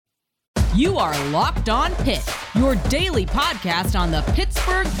You are Locked On Pitt, your daily podcast on the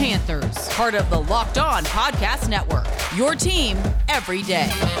Pittsburgh Panthers, part of the Locked On Podcast Network, your team every day.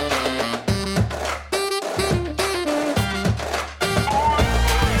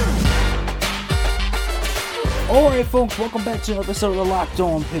 All right, folks, welcome back to another episode of the Locked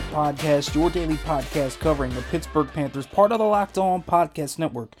On Pitt Podcast, your daily podcast covering the Pittsburgh Panthers, part of the Locked On Podcast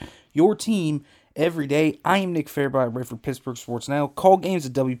Network, your team every day. I am Nick Fairbairn, I write for Pittsburgh Sports Now, call games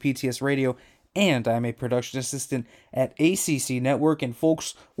at WPTS Radio, and I'm a production assistant at ACC Network. And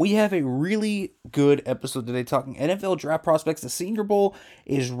folks, we have a really good episode today talking NFL draft prospects. The Senior Bowl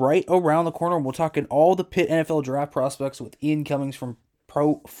is right around the corner. We're talking all the Pitt NFL draft prospects with Ian Cummings from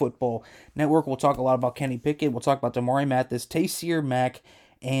Pro Football Network. We'll talk a lot about Kenny Pickett. We'll talk about Damari Mathis, Taysir Mack,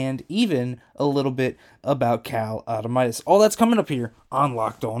 and even a little bit about Cal Adomitis. All that's coming up here on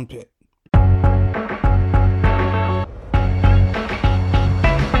Locked On Pitt.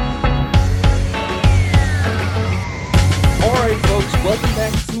 Alright, folks, welcome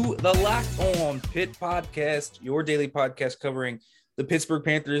back to the Locked On Pitt Podcast, your daily podcast covering the Pittsburgh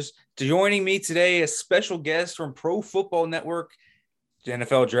Panthers. Joining me today, a special guest from Pro Football Network,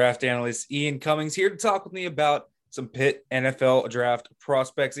 NFL draft analyst Ian Cummings, here to talk with me about some Pitt NFL draft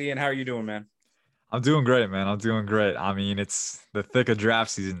prospects. Ian, how are you doing, man? I'm doing great, man. I'm doing great. I mean, it's the thick of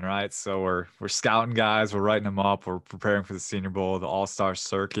draft season, right? So we're scouting guys, we're writing them up, we're preparing for the Senior Bowl, the All-Star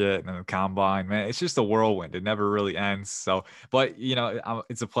circuit, and then the Combine. Man, it's just a whirlwind. It never really ends. So, but you know,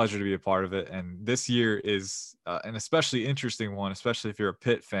 it's a pleasure to be a part of it. And this year is an especially interesting one, especially if you're a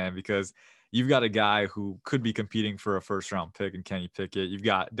Pitt fan, because you've got a guy who could be competing for a first-round pick in Kenny Pickett. You've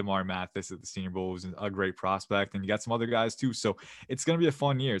got Damari Mathis at the Senior Bowl, who's a great prospect, and you got some other guys too. So it's going to be a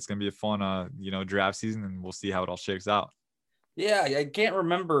fun year. It's going to be a fun, draft season, and we'll see how it all shakes out. Yeah, I can't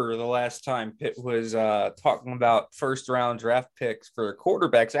remember the last time Pitt was talking about first-round draft picks for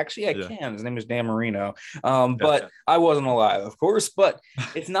quarterbacks. Actually, I can. His name is Dan Marino, but I wasn't alive, of course. But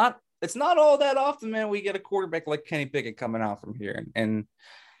it's not all that often, man. We get a quarterback like Kenny Pickett coming out from here,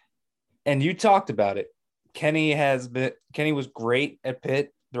 and you talked about it. Kenny was great at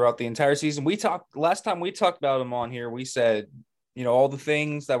Pitt throughout the entire season. Last time we talked about him on here, we said, all the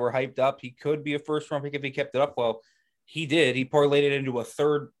things that were hyped up. He could be a first round pick if he kept it up. Well, he did. He parlayed it into a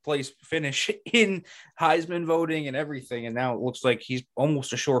third place finish in Heisman voting and everything. And now it looks like he's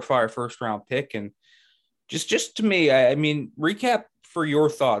almost a surefire first round pick. And just to me, I mean, recap for your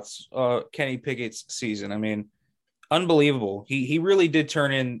thoughts, Kenny Pickett's season. I mean, unbelievable. He really did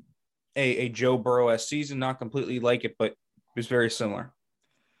turn in a Joe Burrow-esque season, not completely like it, but it was very similar.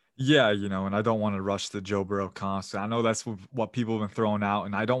 Yeah, and I don't want to rush the Joe Burrow comps. I know that's what people have been throwing out,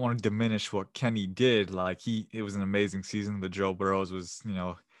 and I don't want to diminish what Kenny did. Like, it was an amazing season. The Joe Burrows was,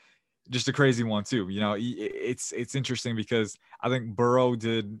 just a crazy one too. It's interesting because I think Burrow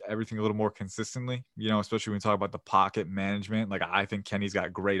did everything a little more consistently, especially when we talk about the pocket management. Like, I think Kenny's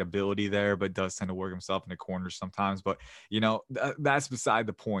got great ability there, but does tend to work himself into corners sometimes. But, that's beside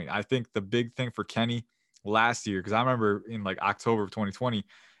the point. I think the big thing for Kenny last year, because I remember in like October of 2020,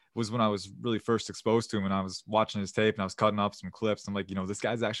 was when I was really first exposed to him, and I was watching his tape and I was cutting up some clips. I'm like, this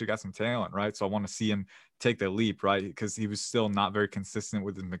guy's actually got some talent, right? So I want to see him take the leap, right? Because he was still not very consistent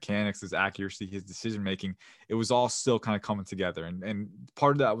with his mechanics, his accuracy, his decision-making. It was all still kind of coming together. And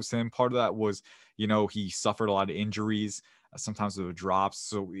part of that was him. Part of that was, he suffered a lot of injuries. Sometimes there were drops,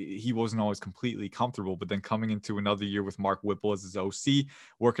 so he wasn't always completely comfortable. But then coming into another year with Mark Whipple as his OC,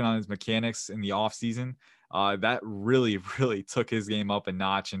 working on his mechanics in the offseason, that really, really took his game up a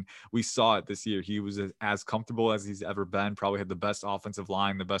notch. And we saw it this year. He was as comfortable as he's ever been, probably had the best offensive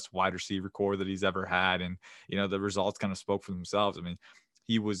line, the best wide receiver core that he's ever had. And, the results kind of spoke for themselves. I mean,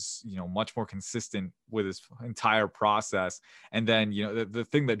 he was, much more consistent with his entire process. And then, the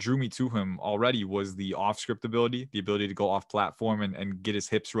thing that drew me to him already was the off-script ability, the ability to go off platform and get his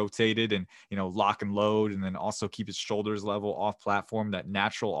hips rotated and, lock and load, and then also keep his shoulders level off platform. That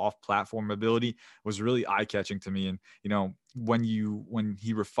natural off platform ability was really eye-catching to me. And, when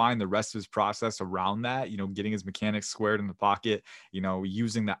he refined the rest of his process around that, getting his mechanics squared in the pocket,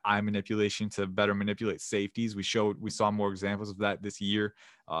 using that eye manipulation to better manipulate safeties. We saw more examples of that this year.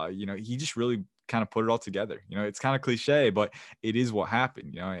 He just really kind of put it all together. It's kind of cliche, but it is what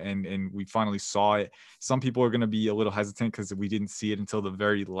happened, and we finally saw it. Some people are going to be a little hesitant because we didn't see it until the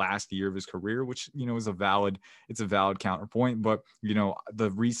very last year of his career, which, is a valid counterpoint. But,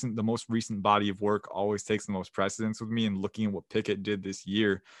 the most recent body of work always takes the most precedence with me. And looking at what Pickett did this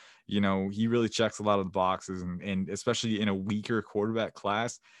year, he really checks a lot of the boxes, and especially in a weaker quarterback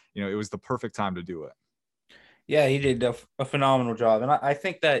class, it was the perfect time to do it. Yeah, he did a phenomenal job. And I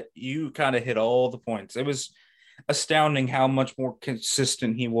think that you kind of hit all the points. It was astounding how much more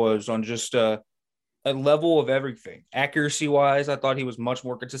consistent he was on just a level of everything. Accuracy wise, I thought he was much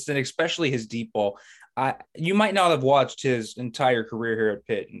more consistent, especially his deep ball. You might not have watched his entire career here at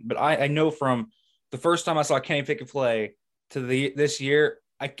Pitt, but I know from the first time I saw Kenny Pickett play to this year,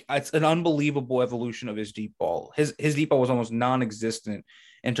 it's an unbelievable evolution of his deep ball. His deep ball was almost non-existent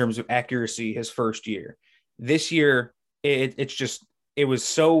in terms of accuracy his first year. This year, it was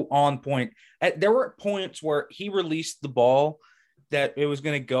so on point. There were points where he released the ball that it was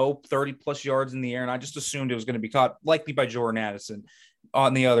going to go 30 plus yards in the air, and I just assumed it was going to be caught likely by Jordan Addison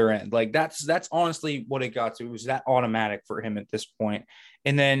on the other end. Like that's honestly what it got to. It was that automatic for him at this point.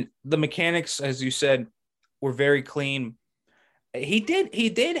 And then the mechanics, as you said, were very clean. He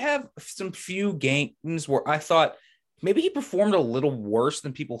did have some few games where I thought maybe he performed a little worse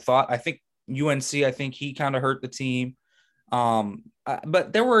than people thought. I think UNC, I think he kind of hurt the team.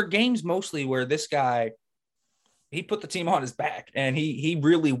 But there were games mostly where this guy, he put the team on his back, and he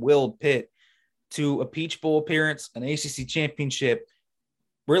really willed Pitt to a Peach Bowl appearance, an ACC championship,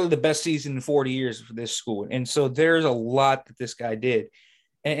 really the best season in 40 years for this school. And so there's a lot that this guy did.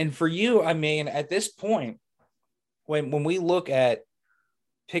 And for you, I mean, at this point, when we look at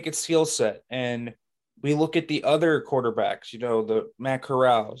Pickett's skill set and we look at the other quarterbacks, the Matt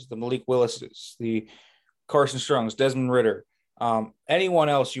Corrals, the Malik Willises, the Carson Strongs, Desmond Ritter, anyone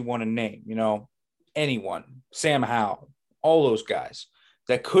else you want to name, anyone, Sam Howell, all those guys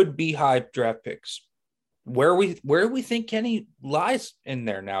that could be high draft picks. Where do we think Kenny lies in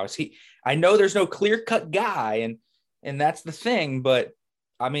there now? Is he? I know there's no clear-cut guy, and that's the thing, but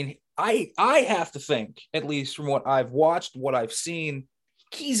I mean, I have to think, at least from what I've watched, what I've seen,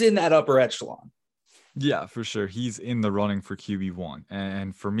 he's in that upper echelon. Yeah, for sure. He's in the running for QB1.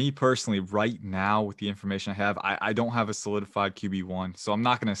 And for me personally, right now, with the information I have, I don't have a solidified QB1. So I'm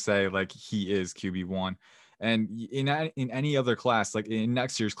not going to say like he is QB1. And in any other class, like in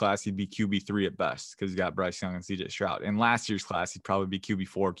next year's class, he'd be QB3 at best because you got Bryce Young and CJ Stroud. In last year's class, he'd probably be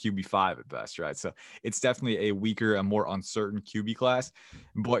QB4, QB5 at best, right? So it's definitely a weaker, a more uncertain QB class,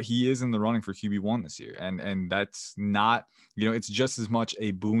 but he is in the running for QB1 this year. And that's not, it's just as much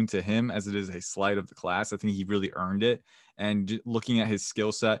a boon to him as it is a slight of the class. I think he really earned it. And looking at his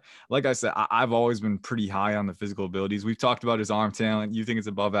skill set, like I said, I've always been pretty high on the physical abilities. We've talked about his arm talent. You think it's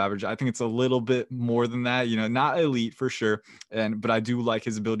above average. I think it's a little bit more than that, not elite for sure. But I do like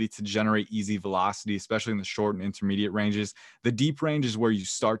his ability to generate easy velocity, especially in the short and intermediate ranges. The deep range is where you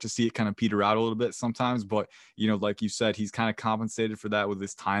start to see it kind of peter out a little bit sometimes. But, like you said, he's kind of compensated for that with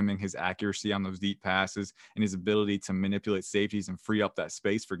his timing, his accuracy on those deep passes, and his ability to manipulate safeties and free up that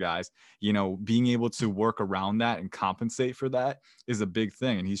space for guys. Being able to work around that and compensate for that is a big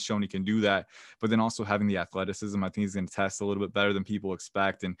thing, and he's shown he can do that. But then also having the athleticism, I think he's going to test a little bit better than people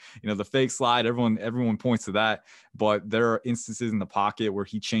expect. And the fake slide, everyone points to that, but there are instances in the pocket where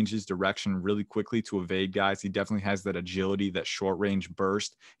he changes direction really quickly to evade guys. He definitely has that agility, that short range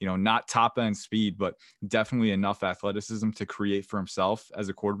burst, not top end speed, but definitely enough athleticism to create for himself as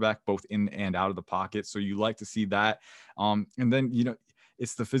a quarterback, both in and out of the pocket. So you like to see that. And then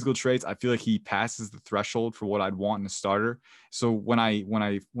it's the physical traits. I feel like he passes the threshold for what I'd want in a starter. So when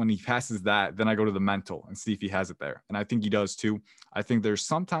he passes that, then I go to the mental and see if he has it there. And I think he does too. I think there's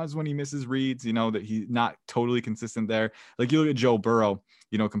sometimes when he misses reads, that he's not totally consistent there. Like you look at Joe Burrow,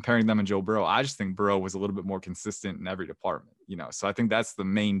 comparing them and Joe Burrow, I just think Burrow was a little bit more consistent in every department, so I think that's the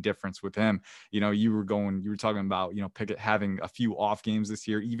main difference with him. You were talking about, Pickett having a few off games this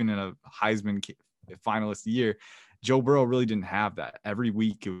year, even in a Heisman finalist year. Joe Burrow really didn't have that. Every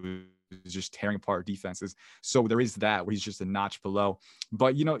week it was just tearing apart defenses. So there is that where he's just a notch below.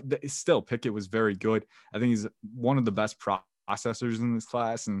 But, still Pickett was very good. I think he's one of the best processors in this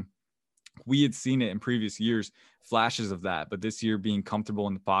class. And we had seen it in previous years, flashes of that, but this year being comfortable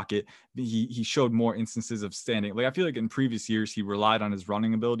in the pocket, he showed more instances of standing. Like I feel like in previous years, he relied on his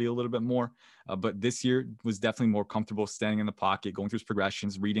running ability a little bit more, but this year was definitely more comfortable standing in the pocket, going through his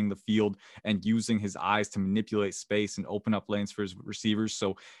progressions, reading the field, and using his eyes to manipulate space and open up lanes for his receivers.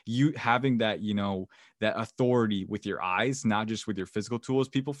 So you having that, that authority with your eyes, not just with your physical tools.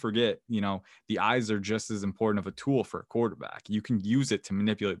 People forget, the eyes are just as important of a tool for a quarterback. You can use it to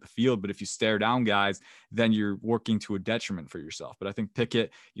manipulate the field, but if you stare down guys, then you're working to a detriment for yourself. But I think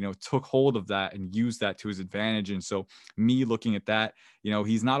Pickett, took hold of that and used that to his advantage. And so me looking at that,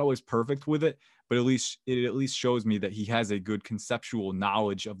 he's not always perfect with it, but it at least shows me that he has a good conceptual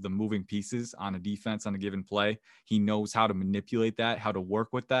knowledge of the moving pieces on a defense on a given play. He knows how to manipulate that, how to work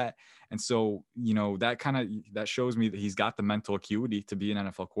with that. And so, that shows me that he's got the mental acuity to be an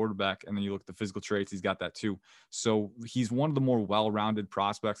NFL quarterback. And then you look at the physical traits, he's got that too. So he's one of the more well-rounded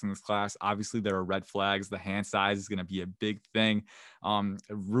prospects in this class. Obviously, there are red flags. The hand size is going to be a big thing.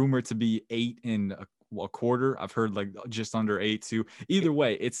 Rumored to be 8 in a quarter. I've heard like just under 8 too. Either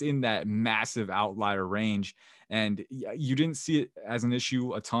way, it's in that massive outlier range. And you didn't see it as an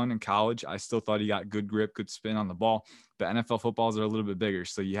issue a ton in college. I still thought he got good grip, good spin on the ball. But NFL footballs are a little bit bigger,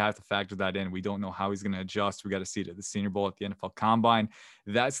 so you have to factor that in. We don't know how he's going to adjust. We got to see it at the Senior Bowl, at the NFL Combine.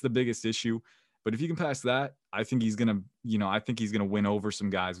 That's the biggest issue. But if you can pass that, I think he's going to win over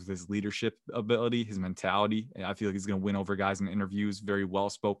some guys with his leadership ability, his mentality. And I feel like he's going to win over guys in interviews. Very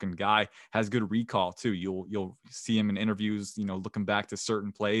well-spoken guy, has good recall too. You'll see him in interviews, looking back to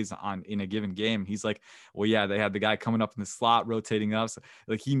certain plays in a given game. He's like, well, yeah, they had the guy coming up in the slot, rotating up. So,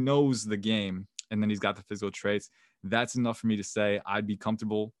 like, he knows the game, and then he's got the physical traits. That's enough for me to say I'd be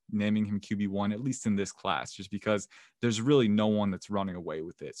comfortable naming him QB1, at least in this class, just because there's really no one that's running away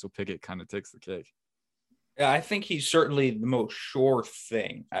with it. So Pickett kind of takes the cake. Yeah, I think he's certainly the most sure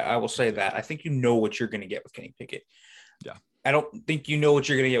thing. I will say that. I think you know what you're going to get with Kenny Pickett. Yeah. I don't think you know what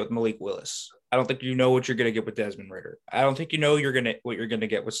you're going to get with Malik Willis. I don't think you know what you're going to get with Desmond Ridder. I don't think you know what you're going to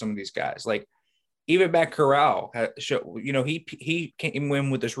get with some of these guys. Like, even Matt Corral, he came in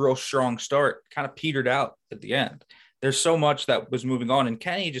with this real strong start, kind of petered out at the end. There's so much that was moving on, and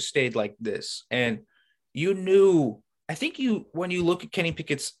Kenny just stayed like this. And when you look at Kenny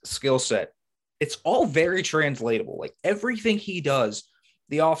Pickett's skill set, it's all very translatable. Like, everything he does,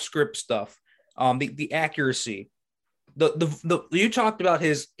 the off-script stuff, the accuracy, you talked about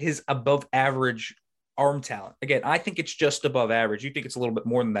his above average arm talent. Again, I think it's just above average. You think it's a little bit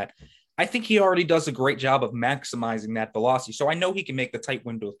more than that. I think he already does a great job of maximizing that velocity. So I know he can make the tight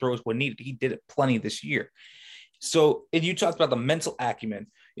window throws when needed. He did it plenty this year. So, and you talked about the mental acumen.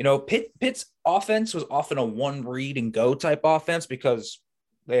 Pitt's offense was often a one read and go type offense because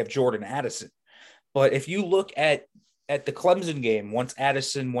they have Jordan Addison. But if you look at the Clemson game, once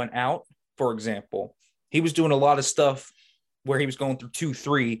Addison went out, for example, he was doing a lot of stuff where he was going through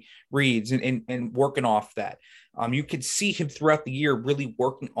 2-3 reads and working off that. You could see him throughout the year really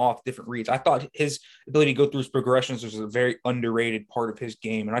working off different reads. I thought his ability to go through his progressions was a very underrated part of his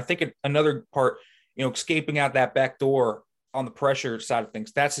game. And I think another part, escaping out that back door on the pressure side of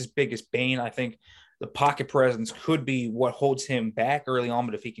things, that's his biggest bane. I think the pocket presence could be what holds him back early on,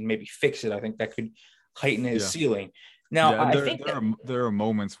 but if he can maybe fix it, I think that could heighten his ceiling. Now, there are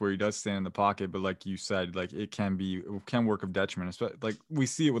moments where he does stand in the pocket, but like you said, like it can work of detriment. Like we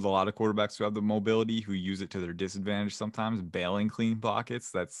see it with a lot of quarterbacks who have the mobility, who use it to their disadvantage sometimes, bailing clean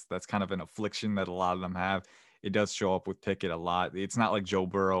pockets. That's kind of an affliction that a lot of them have. It does show up with Pickett a lot. It's not like Joe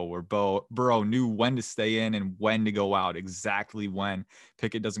Burrow, where Burrow knew when to stay in and when to go out, exactly when.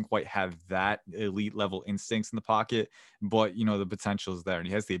 Pickett doesn't quite have that elite level instincts in the pocket, but the potential is there, and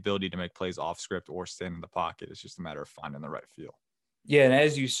he has the ability to make plays off script or stand in the pocket. It's just a matter of finding the right feel. Yeah, and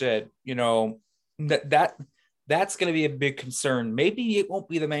as you said, that's going to be a big concern. Maybe it won't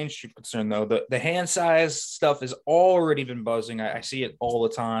be the mainstream concern though. The hand size stuff has already been buzzing. I see it all the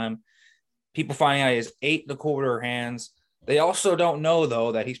time. People finding out he has 8.25 hands. They also don't know,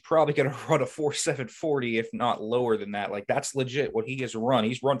 though, that he's probably going to run a 4.7 40, if not lower than that. Like, that's legit what he has run.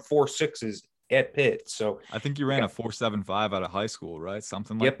 He's run 4.6s at Pitt. So I think he ran a 4.75 out of high school, right?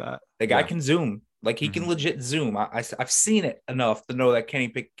 Something like that. The guy can zoom. Like, he can legit zoom. I've seen it enough to know that Kenny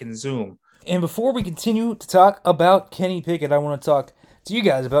Pickett can zoom. And before we continue to talk about Kenny Pickett, I want to talk to you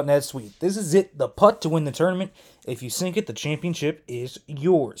guys about NetSuite. This is it, the putt to win the tournament. If you sink it, the championship is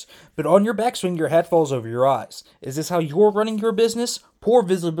yours. But on your backswing, your hat falls over your eyes. Is this how you're running your business? Poor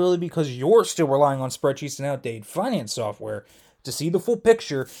visibility because you're still relying on spreadsheets and outdated finance software. To see the full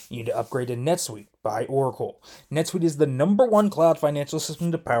picture, you need to upgrade to NetSuite by Oracle. NetSuite is the #1 cloud financial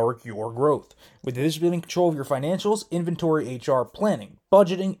system to power your growth. With visibility and control of your financials, inventory, HR, planning,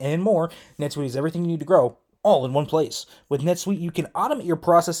 budgeting, and more, NetSuite is everything you need to grow, all in one place. With NetSuite, you can automate your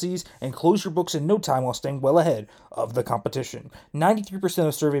processes and close your books in no time while staying well ahead of the competition. 93%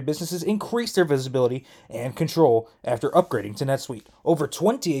 of surveyed businesses increase their visibility and control after upgrading to NetSuite. Over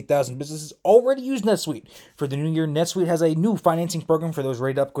 28,000 businesses already use NetSuite. For the new year, NetSuite has a new financing program for those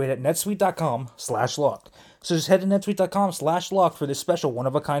ready to upgrade at netsuite.com/locked. So just head to netsuite.com/locked for this special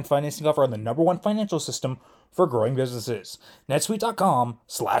one-of-a-kind financing offer on the #1 financial system for growing businesses.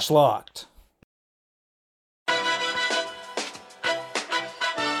 netsuite.com/locked.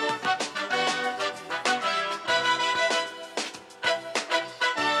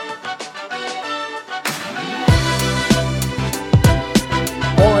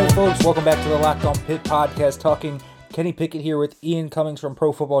 Welcome back to the Locked On Pitt podcast, talking Kenny Pickett here with Ian Cummings from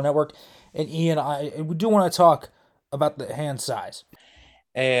Pro Football Network. And Ian, we do want to talk about the hand size.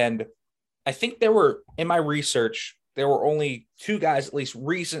 And I think in my research, there were only two guys, at least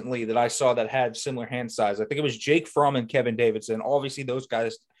recently, that I saw that had similar hand size. I think it was Jake Fromm and Kevin Davidson. Obviously, those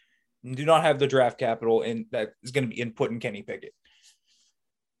guys do not have the draft capital and that is going to be input in Kenny Pickett.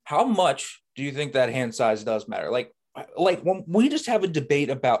 How much do you think that hand size does matter? Like when we just have a debate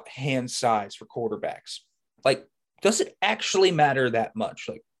about hand size for quarterbacks, like, does it actually matter that much,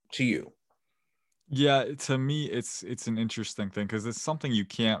 like, to you? Yeah, to me, it's an interesting thing because it's something you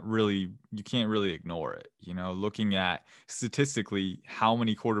can't really ignore it. You know, looking at statistically how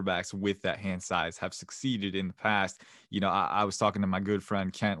many quarterbacks with that hand size have succeeded in the past. You know, I was talking to my good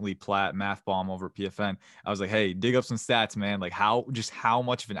friend Kent Lee Platt, Math Bomb over at PFN. I was like, hey, dig up some stats, man. Like how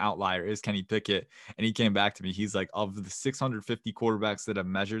much of an outlier is Kenny Pickett? And he came back to me. He's like, of the 650 quarterbacks that have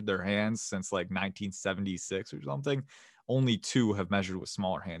measured their hands since like 1976 or something, only 2 have measured with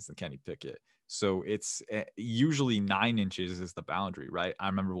smaller hands than Kenny Pickett. So it's usually 9 inches is the boundary, right? I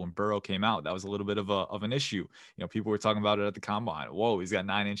remember when Burrow came out, that was a little bit of an issue. You know, people were talking about it at the combine. Whoa, he's got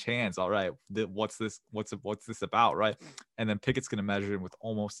 9-inch hands. All right, what's this? What's this about, right? And then Pickett's going to measure him with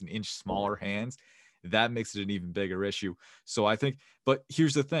almost an inch smaller hands. That makes it an even bigger issue. So I think, but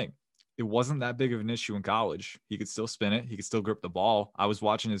here's the thing. It wasn't that big of an issue in college. He could still spin it. He could still grip the ball. I was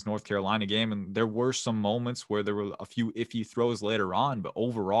watching his North Carolina game, and there were some moments where there were a few iffy throws later on. But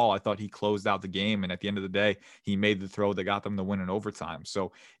overall, I thought he closed out the game. And at the end of the day, he made the throw that got them to win in overtime.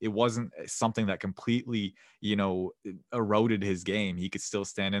 So it wasn't something that completely, you know, eroded his game. He could still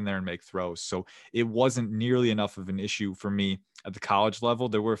stand in there and make throws. So it wasn't nearly enough of an issue for me at the college level.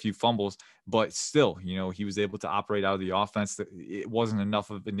 There were a few fumbles, but still, you know, he was able to operate out of the offense. It wasn't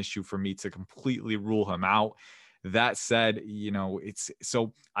enough of an issue for me to completely rule him out. That said, you know, it's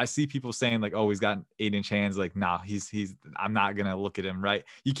so I see people saying like, oh, he's got 8-inch hands. Like, nah, he's I'm not going to look at him, right?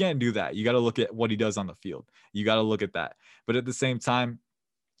 You can't do that. You got to look at what he does on the field. You got to look at that. But at the same time,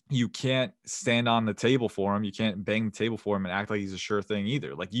 you can't stand on the table for him. You can't bang the table for him and act like he's a sure thing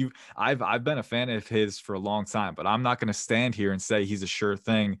either. Like I've been a fan of his for a long time, but I'm not going to stand here and say he's a sure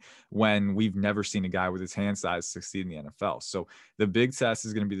thing when we've never seen a guy with his hand size succeed in the NFL. So the big test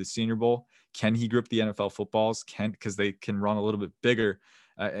is going to be the Senior Bowl. Can he grip the NFL footballs? Because they can run a little bit bigger.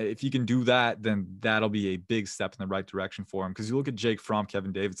 If he can do that, then that'll be a big step in the right direction for him. Because you look at Jake Fromm,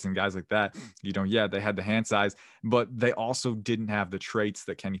 Kevin Davidson, guys like that, you know, yeah, they had the hand size, but they also didn't have the traits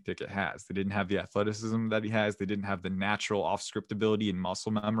that Kenny Pickett has. They didn't have the athleticism that he has. They didn't have the natural off-script ability and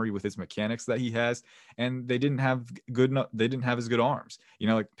muscle memory with his mechanics that he has. And they didn't have as good arms. You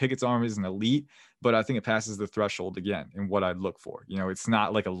know, like Pickett's arm isn't elite, but I think it passes the threshold again in what I'd look for. You know, it's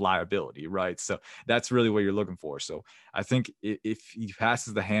not like a liability, right? So that's really what you're looking for. So I think if he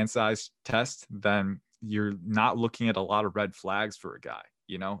passes the hand size test, then you're not looking at a lot of red flags for a guy,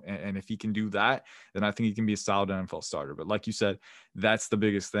 you know, and if he can do that, then I think he can be a solid NFL starter. But like you said, that's the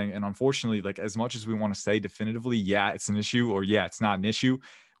biggest thing. And unfortunately, like as much as we want to say definitively, yeah, it's an issue or yeah, it's not an issue,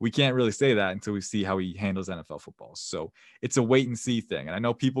 we can't really say that until we see how he handles NFL football. So it's a wait and see thing. And I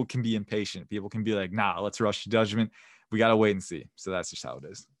know people can be impatient. People can be like, nah, let's rush to judgment. We got to wait and see. So that's just how it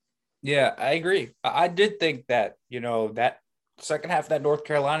is. Yeah, I agree. I did think that, you know, that second half of that North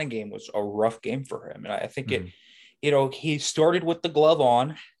Carolina game was a rough game for him. And I think you know, he started with the glove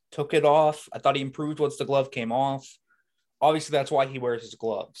on, took it off. I thought he improved once the glove came off. Obviously, that's why he wears his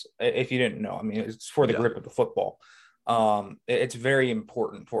gloves. If you didn't know, I mean, it's for the grip of the football. It's very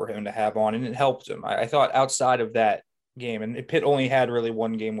important for him to have on, and it helped him. I thought outside of that game, and Pitt only had really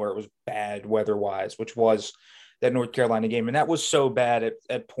one game where it was bad weather-wise, which was that North Carolina game. And that was so bad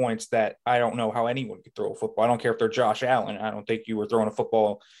at points that I don't know how anyone could throw a football. I don't care if they're Josh Allen. I don't think you were throwing a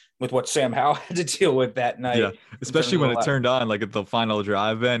football with what Sam Howell had to deal with that night. Yeah, especially when it turned on, like at the final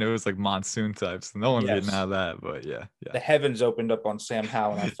drive in, it was like monsoon types. No one's getting out of that, but yeah. The heavens opened up on Sam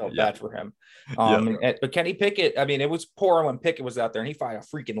Howell, and I felt bad for him. But Kenny Pickett, I mean, it was poor when Pickett was out there, and he fired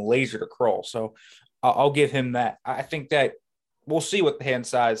a freaking laser to Kroll. So I'll give him that. I think that we'll see what the hand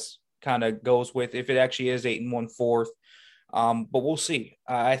size kind of goes with, if it actually is 8 1/4. But we'll see.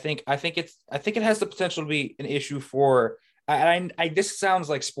 I think it has the potential to be an issue for. This sounds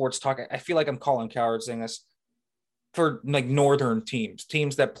like sports talk. I feel like I'm calling cowards saying this, for like northern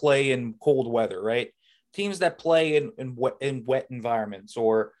teams that play in cold weather, right? Teams that play in wet environments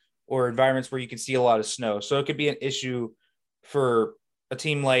or environments where you can see a lot of snow. So it could be an issue for a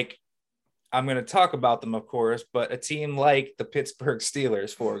team like, I'm going to talk about them, of course, but a team like the Pittsburgh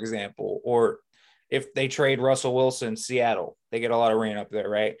Steelers, for example, or if they trade Russell Wilson, Seattle, they get a lot of rain up there,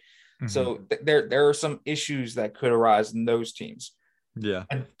 right? Mm-hmm. So there are some issues that could arise in those teams. Yeah.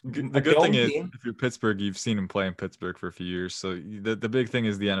 The good thing is, if you're Pittsburgh, you've seen him play in Pittsburgh for a few years. So the big thing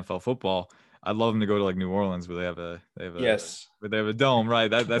is the NFL football. I'd love him to go to like New Orleans where they have a dome, right?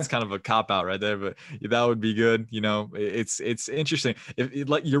 That's kind of a cop out right there, but that would be good. You know, it's interesting.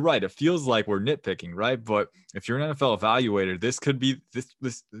 Like you're right, it feels like we're nitpicking, right? But if you're an NFL evaluator, this could be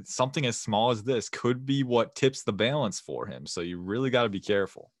this something as small as this could be what tips the balance for him. So you really got to be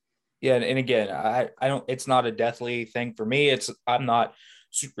careful. Yeah, and again, I don't. It's not a deathly thing for me. I'm not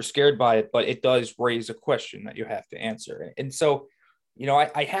super scared by it, but it does raise a question that you have to answer. And so, you know,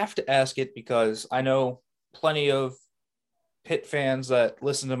 I have to ask it because I know plenty of Pitt fans that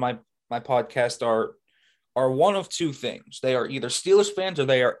listen to my podcast are one of two things. They are either Steelers fans or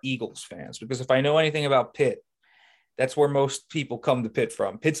they are Eagles fans. Because if I know anything about Pitt, that's where most people come to Pitt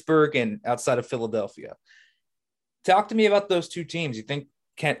from, Pittsburgh and outside of Philadelphia. Talk to me about those two teams. You think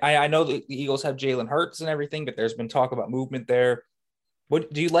I know the Eagles have Jalen Hurts and everything, but there's been talk about movement there.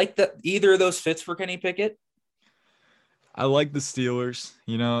 What do you like that either of those fits for Kenny Pickett? I like the Steelers,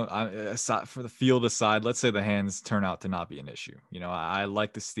 you know, aside for the field aside, let's say the hands turn out to not be an issue. You know, I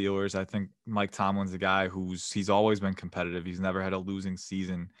like the Steelers. I think Mike Tomlin's a guy he's always been competitive. He's never had a losing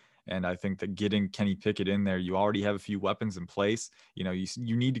season. And I think that getting Kenny Pickett in there, you already have a few weapons in place. You know,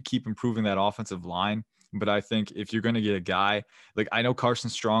 you need to keep improving that offensive line. But I think if you're going to get a guy, like I know Carson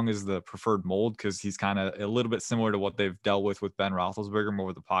Strong is the preferred mold because he's kind of a little bit similar to what they've dealt with Ben Roethlisberger,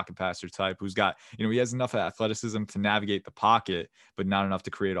 more of the pocket passer type, who's got, you know, he has enough athleticism to navigate the pocket, but not enough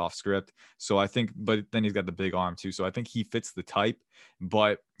to create off script. So I think, but then he's got the big arm too. So I think he fits the type.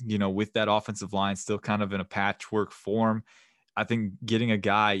 But, you know, with that offensive line still kind of in a patchwork form, I think getting a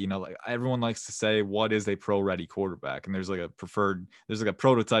guy, you know, like everyone likes to say, what is a pro-ready quarterback? And there's like a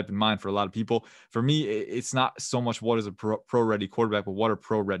prototype in mind for a lot of people. For me, it's not so much what is a pro-ready quarterback, but what are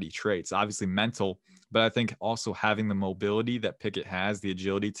pro-ready traits? Obviously mental, but I think also having the mobility that Pickett has, the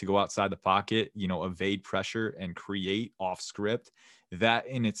agility to go outside the pocket, you know, evade pressure and create off script. That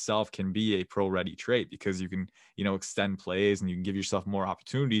in itself can be a pro-ready trait because you can, you know, extend plays and you can give yourself more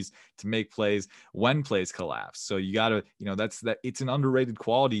opportunities to make plays when plays collapse. So you got to, you know, it's an underrated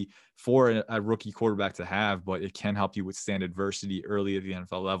quality for a rookie quarterback to have, but it can help you withstand adversity early at the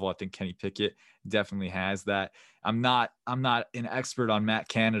NFL level. I think Kenny Pickett definitely has that. I'm not an expert on Matt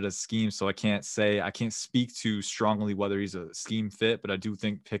Canada's scheme, so I can't speak too strongly whether he's a scheme fit, but I do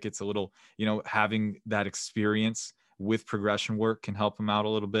think Pickett's a little, you know, having that experience with progression work can help him out a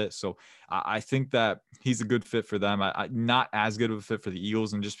little bit. So I think that he's a good fit for them. I not as good of a fit for the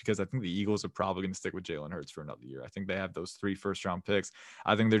Eagles. And just because I think the Eagles are probably going to stick with Jalen Hurts for another year. I think they have those 3 first-round picks.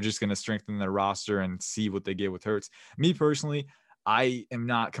 I think they're just going to strengthen their roster and see what they get with Hurts. Me personally, I am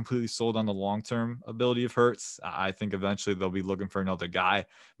not completely sold on the long-term ability of Hurts. I think eventually they'll be looking for another guy,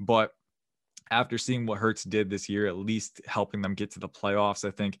 but after seeing what Hurts did this year, at least helping them get to the playoffs,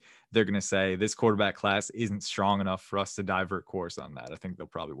 I think they're going to say this quarterback class isn't strong enough for us to divert course on that. I think they'll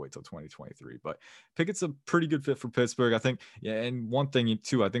probably wait till 2023, but Pickett's a pretty good fit for Pittsburgh. I think, yeah. And one thing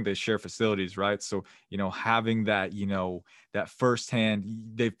too, I think they share facilities, right? So, you know, having that, you know, that firsthand,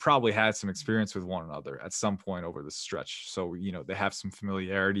 they've probably had some experience with one another at some point over the stretch. So, you know, they have some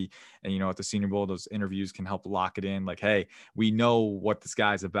familiarity, and, you know, at the Senior Bowl, those interviews can help lock it in. Like, hey, we know what this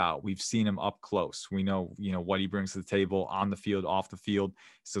guy's about. We've seen him up close. We know, you know, what he brings to the table on the field, off the field.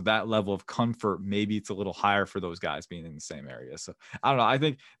 So that level of comfort, maybe it's a little higher for those guys being in the same area. So I don't know. I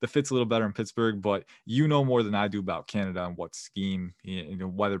think the fit's a little better in Pittsburgh, but you know more than I do about Canada and what scheme, you know,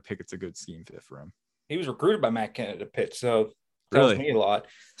 whether Pickett's a good scheme fit for him. He was recruited by Matt Canada Pitt, so tells me a lot.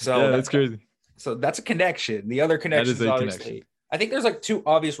 So yeah, that's crazy. So that's a connection. The other connection is obviously connection. I think there's like 2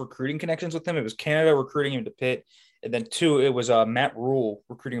 obvious recruiting connections with him. It was Canada recruiting him to Pitt, and then 2, it was Matt Rule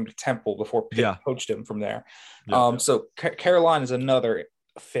recruiting him to Temple before Pitt coached him from there. So Carolina is another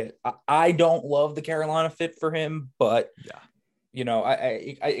fit. I don't love the Carolina fit for him, but you know,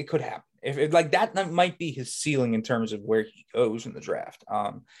 it could happen. If like that might be his ceiling in terms of where he goes in the draft.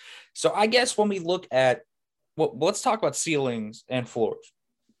 So I guess when we look at let's talk about ceilings and floors.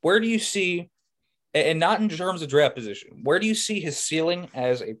 Where do you see, and not in terms of draft position, where do you see his ceiling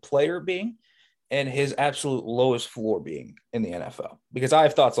as a player being and his absolute lowest floor being in the NFL? Because I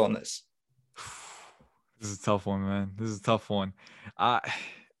have thoughts on this. This is a tough one, man. This is a tough one.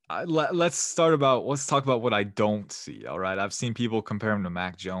 Let's talk about what I don't see. All right. I've seen people compare him to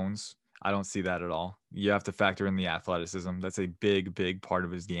Mac Jones. I don't see that at all. You have to factor in the athleticism. That's a big, big part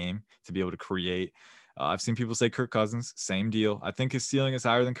of his game to be able to create. I've seen people say Kirk Cousins, same deal. I think his ceiling is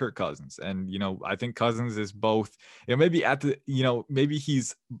higher than Kirk Cousins. And, I think Cousins is both, maybe maybe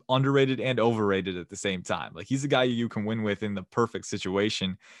he's underrated and overrated at the same time. Like, he's a guy you can win with in the perfect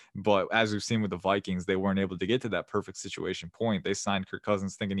situation. But as we've seen with the Vikings, they weren't able to get to that perfect situation point. They signed Kirk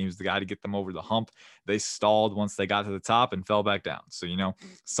Cousins thinking he was the guy to get them over the hump. They stalled once they got to the top and fell back down. So,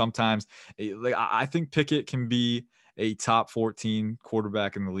 sometimes I think Pickett can be a top 14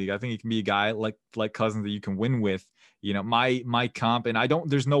 quarterback in the league. I think he can be a guy like Cousins that you can win with. My comp, and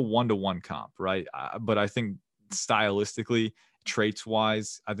there's no 1-to-1 comp, right? But I think stylistically, traits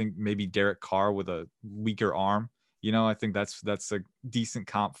wise, I think maybe Derek Carr with a weaker arm. I think that's a decent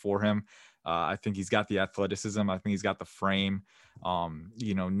comp for him. I think he's got the athleticism. I think he's got the frame.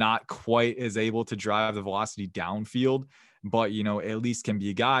 Not quite as able to drive the velocity downfield, but, at least can be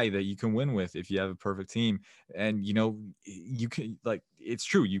a guy that you can win with if you have a perfect team. And, you can, it's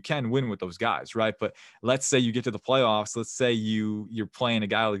true, you can win with those guys, right? But let's say you get to the playoffs. Let's say you're playing a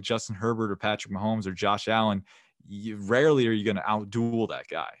guy like Justin Herbert or Patrick Mahomes or Josh Allen. Rarely are you going to outduel that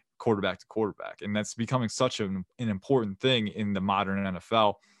guy quarterback to quarterback. And that's becoming such an important thing in the modern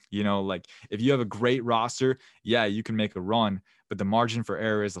NFL. If you have a great roster, yeah, you can make a run, but the margin for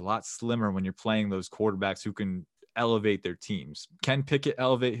error is a lot slimmer when you're playing those quarterbacks who can elevate their teams. Can Pickett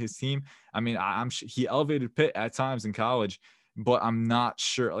elevate his team? I mean, he elevated Pitt at times in college, but I'm not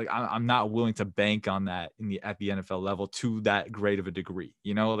sure. I'm not willing to bank on that at the NFL level to that great of a degree.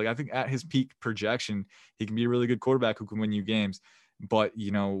 I think at his peak projection, he can be a really good quarterback who can win you games. But,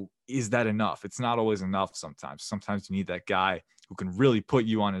 is that enough? It's not always enough sometimes. Sometimes you need that guy who can really put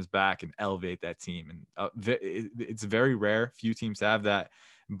you on his back and elevate that team. And it's very rare. Few teams have that.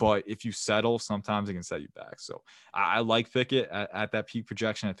 But if you settle, sometimes it can set you back. So I like Pickett at that peak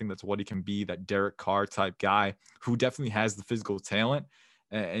projection. I think that's what he can be, that Derek Carr type guy who definitely has the physical talent.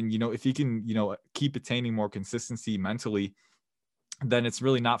 And if he can, keep attaining more consistency mentally, then it's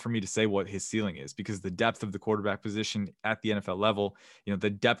really not for me to say what his ceiling is, because the depth of the quarterback position at the NFL level, the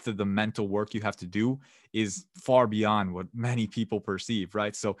depth of the mental work you have to do is far beyond what many people perceive,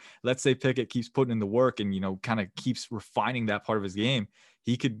 right? So let's say Pickett keeps putting in the work and, kind of keeps refining that part of his game.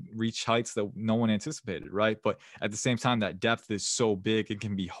 He could reach heights that no one anticipated, right? But at the same time, that depth is so big, it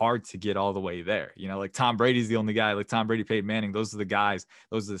can be hard to get all the way there. Like Tom Brady's the only guy, like Tom Brady, Peyton Manning, those are the guys,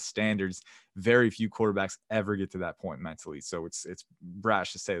 those are the standards. Very few quarterbacks ever get to that point mentally. So it's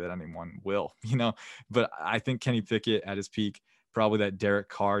brash to say that anyone will, but I think Kenny Pickett at his peak, probably that Derek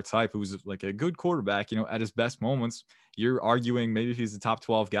Carr type, who's like a good quarterback, at his best moments. You're arguing maybe if he's a top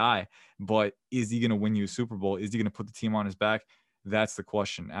 12 guy, but is he going to win you a Super Bowl? Is he going to put the team on his back? That's the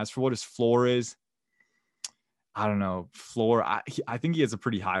question. As for what his floor is, I don't know. Floor, I think he has a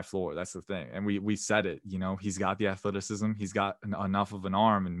pretty high floor. That's the thing. And we said it, he's got the athleticism. He's got enough of an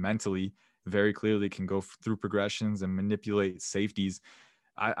arm, and mentally very clearly can go through progressions and manipulate safeties.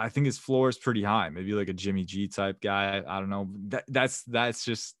 I think his floor is pretty high, maybe like a Jimmy G type guy. I don't know. That's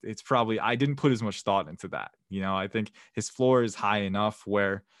just, it's probably, I didn't put as much thought into that. I think his floor is high enough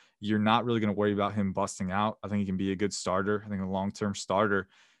where you're not really going to worry about him busting out. I think he can be a good starter. I think a long-term starter.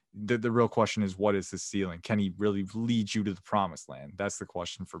 The real question is, what is his ceiling? Can he really lead you to the promised land? That's the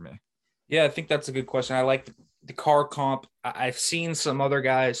question for me. Yeah, I think that's a good question. I like the Carr comp. I've seen some other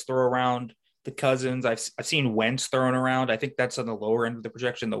guys throw around the Cousins. I've seen Wentz thrown around. I think that's on the lower end of the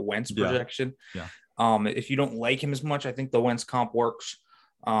projection, the Wentz projection. Yeah. If you don't like him as much, I think the Wentz comp works.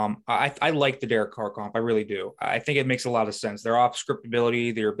 I like the Derek Carr comp. I really do. I think it makes a lot of sense. Their off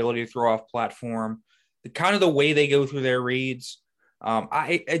scriptability, their ability to throw off platform, the way they go through their reads.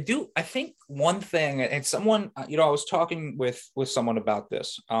 I think one thing, and someone, I was talking with someone about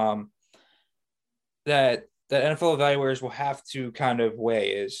this, that NFL evaluators will have to kind of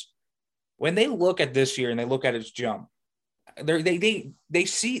weigh is when they look at this year and they look at his jump, they're going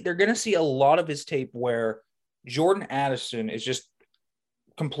to see a lot of his tape where Jordan Addison is just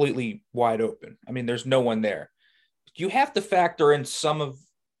completely wide open. I mean, there's no one there. You have to factor in some of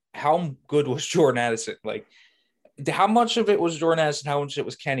how good was Jordan Addison. Like, how much of it was Jordan Addison, how much it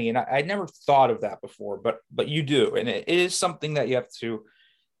was Kenny. And I never thought of that before, but you do. And it is something that you have to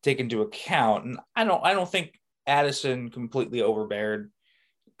take into account. And I don't think Addison completely overbeared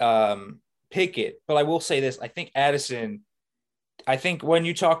Pickett, but I will say this. I think when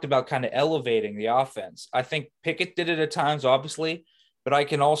you talked about kind of elevating the offense, I think Pickett did it at times, obviously, but I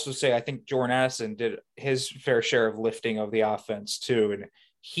can also say I think Jordan Addison did his fair share of lifting of the offense too, and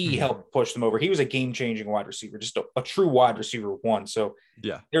he helped push them over. He was a game-changing wide receiver, just a true wide receiver one. So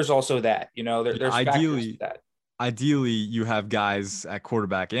yeah, there's also that. There's ideally factors to that. ideally you have guys at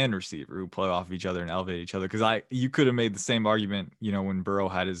quarterback and receiver who play off of each other and elevate each other. Because you could have made the same argument, when Burrow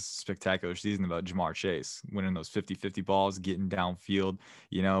had his spectacular season about Ja'Marr Chase winning those 50-50 balls, getting downfield,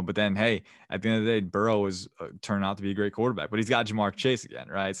 but then, hey, at the end of the day, Burrow is turned out to be a great quarterback, but he's got Ja'Marr Chase again,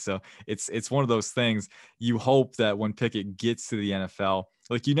 right? So it's one of those things. You hope that when Pickett gets to the NFL,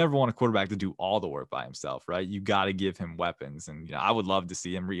 like, you never want a quarterback to do all the work by himself, right? You got to give him weapons. And, I would love to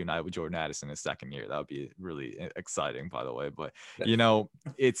see him reunite with Jordan Addison his second year. That would be really exciting, by the way. But,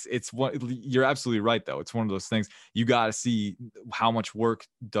 it's what you're absolutely right, though. It's one of those things. You got to see how much work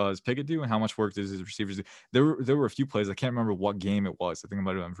does Pickett do and how much work does his receivers do. There were a few plays. I can't remember what game it was. I think it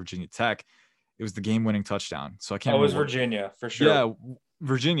might have been Virginia Tech. It was the game-winning touchdown. So I can't remember. It was Virginia, for sure. Yeah,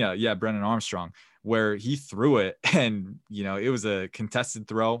 Virginia. Yeah, Brennan Armstrong, where he threw it and, it was a contested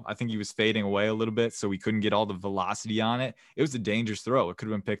throw. I think he was fading away a little bit, so he couldn't get all the velocity on it. It was a dangerous throw. It could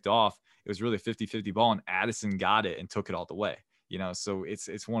have been picked off. It was really a 50-50 ball, and Addison got it and took it all the way. So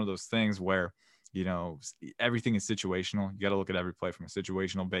it's one of those things where, everything is situational. You got to look at every play from a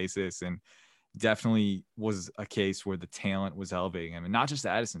situational basis, and definitely was a case where the talent was elevating him. And not just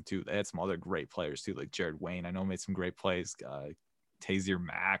Addison, too. They had some other great players, too, like Jared Wayne. I know made some great plays. Tazier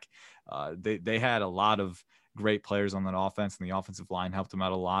Mack. They had a lot of great players on that offense, and the offensive line helped them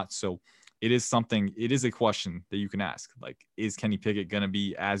out a lot. So it is a question that you can ask. Like, is Kenny Pickett going to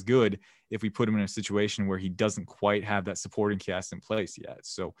be as good if we put him in a situation where he doesn't quite have that supporting cast in place yet?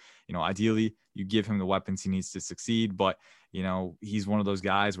 So, ideally you give him the weapons he needs to succeed, but he's one of those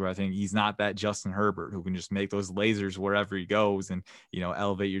guys where I think he's not that Justin Herbert who can just make those lasers wherever he goes and,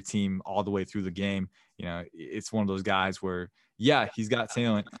 elevate your team all the way through the game. It's one of those guys where, yeah, he's got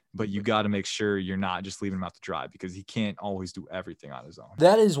talent, but you got to make sure you're not just leaving him out to dry, because he can't always do everything on his own.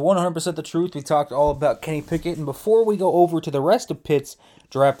 That is 100% the truth. We talked all about Kenny Pickett, and before we go over to the rest of Pitt's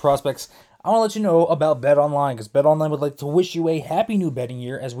draft prospects, I want to let you know about BetOnline, because BetOnline would like to wish you a happy new betting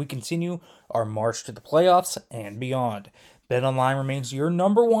year as we continue our march to the playoffs and beyond. BetOnline remains your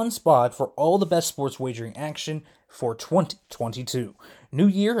number one spot for all the best sports wagering action for 2022. New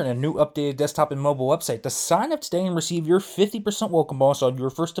year and a new updated desktop and mobile website. To sign up today and receive your 50% welcome bonus on your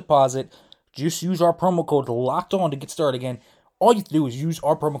first deposit, just use our promo code LOCKEDON to get started. Again, all you have to do is use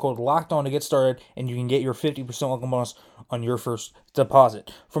our promo code LOCKEDON to get started, and you can get your 50% welcome bonus on your first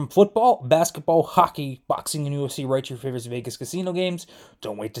deposit. From football, basketball, hockey, boxing, and UFC, right to your favorite Vegas casino games.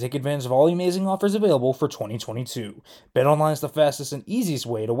 Don't wait to take advantage of all the amazing offers available for 2022. BetOnline is the fastest and easiest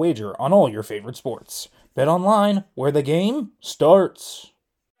way to wager on all your favorite sports. BetOnline, where the game starts.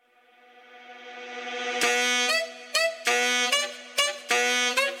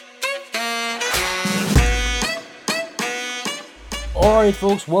 All right,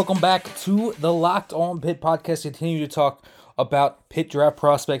 folks, welcome back to the Locked On Pitt podcast. Continue to talk about Pitt draft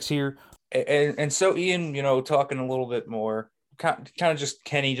prospects here. And so, Ian, talking a little bit more, kind of just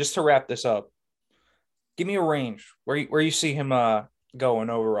Kenny, just to wrap this up, give me a range where you see him going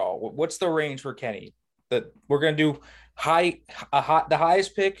overall. What's the range for Kenny? That we're going to do the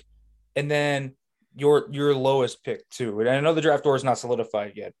highest pick, and then your lowest pick too. And I know the draft order is not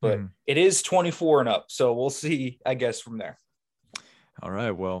solidified yet, but it is 24 and up. So we'll see, I guess, from there. All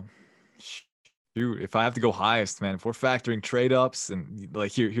right. Well, shoot, if I have to go highest, man, if we're factoring trade ups and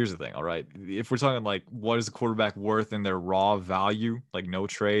like here's the thing. All right. If we're talking like what is the quarterback worth in their raw value, like no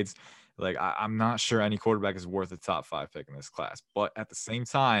trades, like I'm not sure any quarterback is worth a top 5 pick in this class. But at the same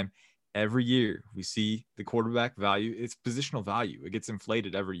time, every year we see the quarterback value, it's positional value. It gets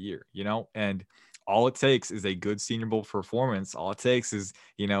inflated every year, and all it takes is a good Senior Bowl performance. All it takes is,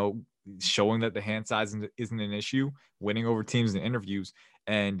 showing that the hand size isn't an issue, winning over teams in interviews,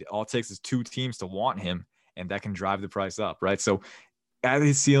 and all it takes is 2 teams to want him, and that can drive the price up, right? So at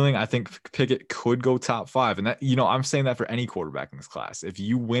his ceiling, I think Pickett could go top 5, and that, I'm saying that for any quarterback in this class. If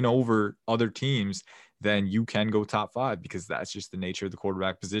you win over other teams, then you can go top 5, because that's just the nature of the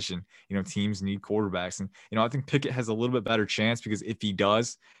quarterback position. Teams need quarterbacks, and I think Pickett has a little bit better chance, because if he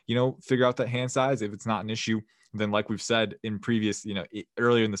does, figure out that hand size, if it's not an issue, then like we've said in previous,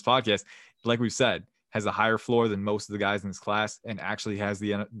 earlier in this podcast, like we've said, has a higher floor than most of the guys in this class, and actually has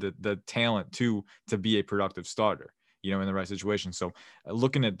the talent to be a productive starter, in the right situation. So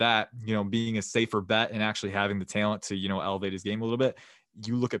looking at that, being a safer bet and actually having the talent to, elevate his game a little bit,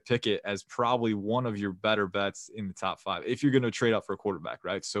 you look at Pickett as probably one of your better bets in the top 5 if you're going to trade up for a quarterback,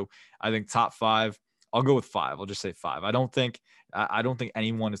 right? So I think top 5, I'll go with 5. I'll just say 5. I don't think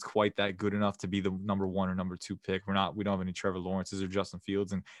anyone is quite that good enough to be the number 1 or number 2 pick. We don't have any Trevor Lawrences or Justin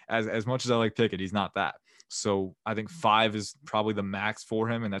Fields, and as much as I like Pickett, he's not that. So I think 5 is probably the max for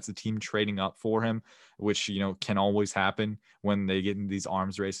him, and that's a team trading up for him, which can always happen when they get in these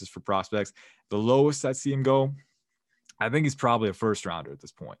arms races for prospects. The lowest I see him go, I think he's probably a first rounder at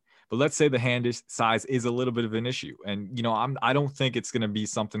this point. But let's say the hand size is a little bit of an issue. And, I don't think it's going to be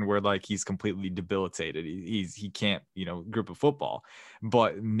something where like he's completely debilitated. He can't, grip a football.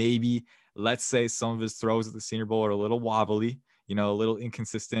 But maybe let's say some of his throws at the Senior Bowl are a little wobbly, a little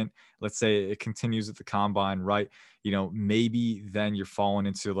inconsistent. Let's say it continues at the combine, right? Maybe then you're falling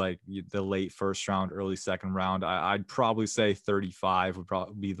into like the late first round, early second round. I'd probably say 35 would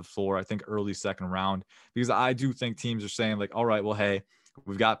probably be the floor. I think early second round, because I do think teams are saying like, all right, well, hey,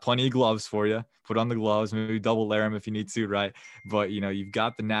 we've got plenty of gloves for you. Put on the gloves, maybe double layer them if you need to, right? But, you've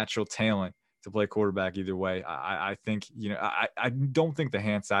got the natural talent to play quarterback either way. I think, I don't think the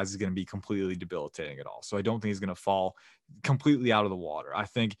hand size is going to be completely debilitating at all. So I don't think he's going to fall completely out of the water. I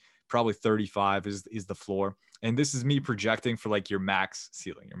think probably 35 is the floor. And this is me projecting for like your max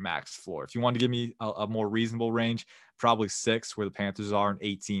ceiling, your max floor. If you want to give me a more reasonable range, probably 6 where the Panthers are and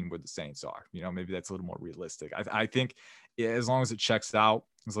 18 where the Saints are. Maybe that's a little more realistic. I think as long as it checks out,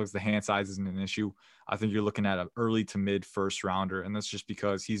 as long as the hand size isn't an issue, I think you're looking at an early to mid first rounder. And that's just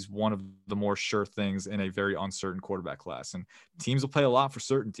because he's one of the more sure things in a very uncertain quarterback class. And teams will pay a lot for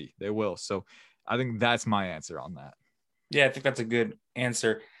certainty. They will. So I think that's my answer on that. Yeah, I think that's a good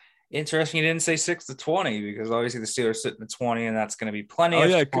answer. Interesting you didn't say 6 to 20, because obviously the Steelers sitting at 20, and that's going to be plenty. Oh,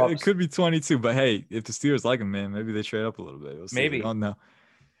 yeah, it could be 22. But, hey, if the Steelers like him, man, maybe they trade up a little bit. We'll see. Maybe. We don't know.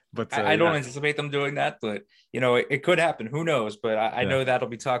 But I don't anticipate them doing that, but it could happen. Who knows? But I know that'll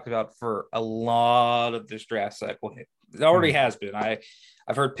be talked about for a lot of this draft cycle. It already has been.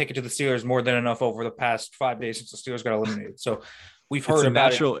 I've heard Pickett to the Steelers more than enough over the past 5 days since the Steelers got eliminated. So we've heard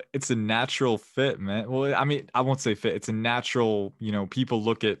about it. It's a natural fit, man. Well, I mean, I won't say fit. It's a natural. People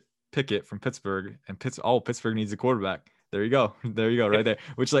look at Pickett from Pittsburgh and Pittsburgh needs a quarterback. There you go. Right there.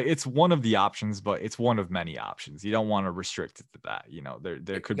 Which, like, it's one of the options, but it's one of many options. You don't want to restrict it to that.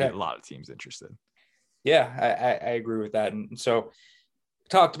 There could be a lot of teams interested. Yeah, I agree with that. And so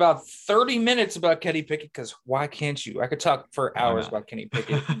talked about 30 minutes about Kenny Pickett, because why can't you? I could talk for hours about Kenny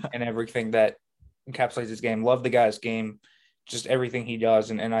Pickett and everything that encapsulates his game. Love the guy's game, just everything he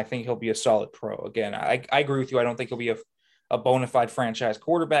does. And I think he'll be a solid pro. Again, I agree with you. I don't think he'll be a bona fide franchise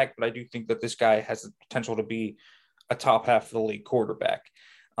quarterback, but I do think that this guy has the potential to be a top half of the league quarterback.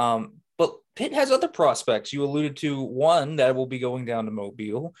 But Pitt has other prospects. You alluded to one that will be going down to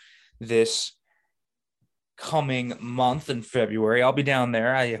Mobile this coming month in February. I'll be down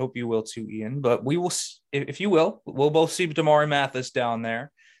there. I hope you will too, Ian. But we will, if you will, we'll both see Damari Mathis down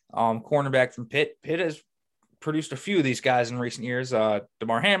there, cornerback from Pitt. Pitt has produced a few of these guys in recent years.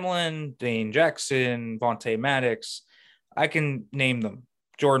 Damar Hamlin, Dane Jackson, Vontae Maddox. I can name them.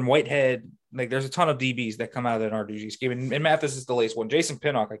 Jordan Whitehead. Like, there's a ton of DBs that come out of that RDG scheme, and Mathis is the latest one. Jason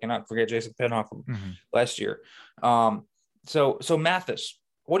Pinnock, I cannot forget Jason Pinnock from last year. So Mathis,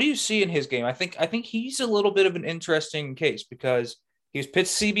 what do you see in his game? I think he's a little bit of an interesting case, because he was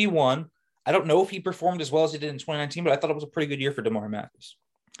Pitt's CB1. I don't know if he performed as well as he did in 2019, but I thought it was a pretty good year for Damari Mathis.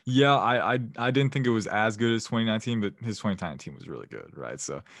 Yeah, I didn't think it was as good as 2019, but his 2019 was really good, right?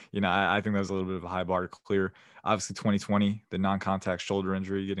 So, I think that was a little bit of a high bar to clear. Obviously, 2020, the non-contact shoulder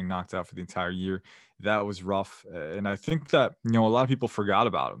injury, getting knocked out for the entire year, that was rough. And I think that, a lot of people forgot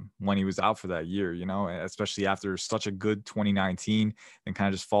about him when he was out for that year, especially after such a good 2019 and kind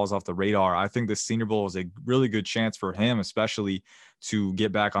of just falls off the radar. I think the Senior Bowl is a really good chance for him, especially to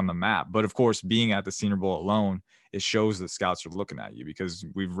get back on the map. But of course, being at the Senior Bowl alone, it shows that scouts are looking at you, because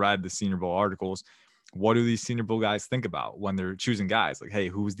we've read the Senior Bowl articles. What do these Senior Bowl guys think about when they're choosing guys? Like, hey,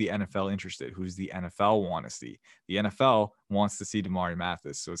 who's the NFL interested? Who's the NFL want to see? The NFL wants to see Damari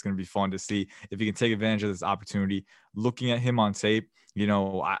Mathis. So it's going to be fun to see if he can take advantage of this opportunity. Looking at him on tape,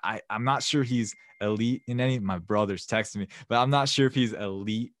 I'm not sure he's elite in any. My brother's texting me, but I'm not sure if he's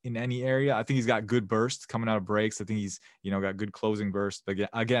elite in any area. I think he's got good bursts coming out of breaks. I think he's, got good closing bursts. But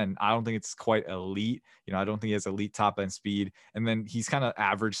again, I don't think it's quite elite. I don't think he has elite top end speed. And then he's kind of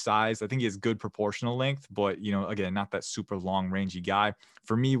average size. I think he has good proportional length, but, again, not that super long rangy guy.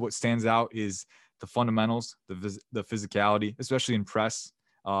 For me, what stands out is the fundamentals, the physicality, especially in press.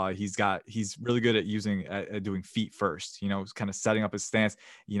 He's really good at doing feet first, kind of setting up his stance,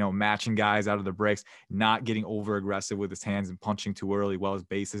 matching guys out of the breaks, not getting over aggressive with his hands and punching too early while his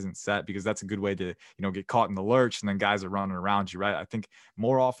base isn't set, because that's a good way to, get caught in the lurch and then guys are running around you, right? I think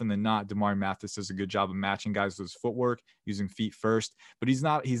more often than not, Damari Mathis does a good job of matching guys with his footwork, using feet first, but he's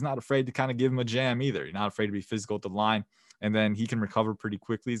not afraid to kind of give him a jam either. You're not afraid to be physical at the line. And then he can recover pretty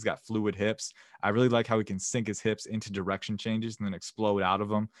quickly. He's got fluid hips. I really like how he can sink his hips into direction changes and then explode out of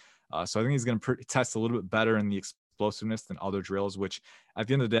them. So I think he's going to test a little bit better in the explosiveness than other drills, which at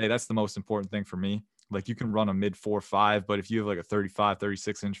the end of the day, that's the most important thing for me. Like you can run a mid 4.5, but if you have like a 35,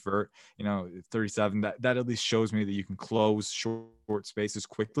 36 inch vert, 37, that at least shows me that you can close short spaces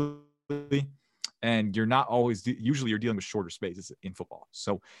quickly. And you're not always, usually you're dealing with shorter spaces in football.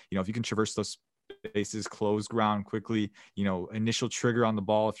 So, if you can traverse those spaces, close ground quickly, initial trigger on the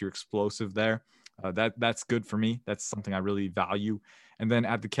ball, if you're explosive there, that's good for me. That's something I really value. And then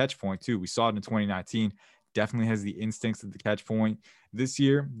at the catch point too, we saw it in 2019, definitely has the instincts at the catch point. This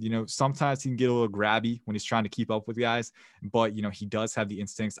year, sometimes he can get a little grabby when he's trying to keep up with guys, but, he does have the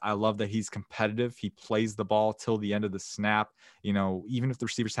instincts. I love that he's competitive. He plays the ball till the end of the snap. Even if the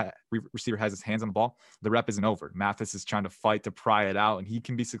receiver has his hands on the ball, the rep isn't over. Mathis is trying to fight to pry it out, and he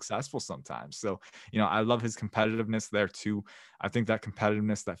can be successful sometimes. So, I love his competitiveness there too. I think that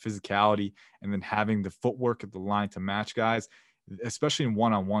competitiveness, that physicality, and then having the footwork at the line to match guys, especially in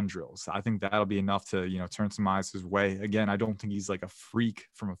one-on-one drills, I think that'll be enough to, turn some eyes his way. Again, I don't think he's like a freak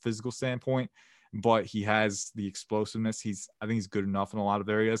from a physical standpoint, but he has the explosiveness. I think he's good enough in a lot of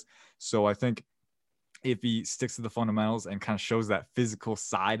areas. So I think if he sticks to the fundamentals and kind of shows that physical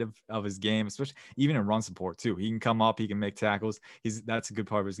side of his game, especially even in run support too, he can come up, he can make tackles. That's a good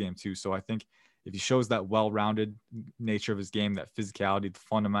part of his game too. So I think if he shows that well-rounded nature of his game, that physicality, the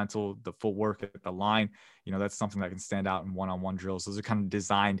fundamental, the footwork at the line, that's something that can stand out in one-on-one drills. Those are kind of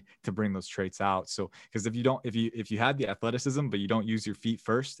designed to bring those traits out. So, because if you had the athleticism, but you don't use your feet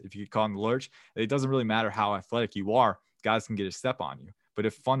first, if you get caught in the lurch, it doesn't really matter how athletic you are, guys can get a step on you. But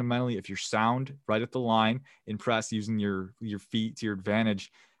if you're sound right at the line, in press, using your feet to your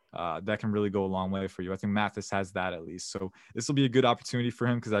advantage, that can really go a long way for you. I think Mathis has that at least. So this will be a good opportunity for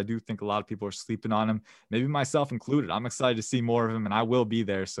him because I do think a lot of people are sleeping on him, maybe myself included. I'm excited to see more of him, and I will be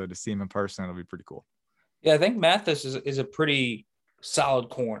there. So to see him in person, it'll be pretty cool. Yeah, I think Mathis is a pretty solid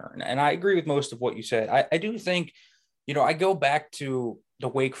corner. And I agree with most of what you said. I do think, I go back to the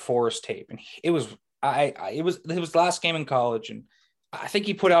Wake Forest tape, and it was his last game in college, and I think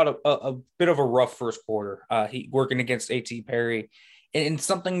he put out a bit of a rough first quarter. He working against A.T. Perry. And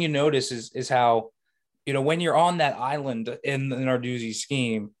something you notice is how, when you're on that island in the Narduzzi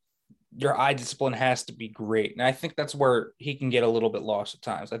scheme, your eye discipline has to be great. And I think that's where he can get a little bit lost at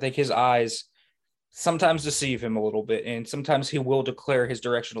times. I think his eyes sometimes deceive him a little bit, and sometimes he will declare his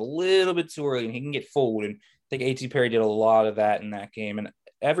direction a little bit too early, and he can get fooled. And I think A.T. Perry did a lot of that in that game. And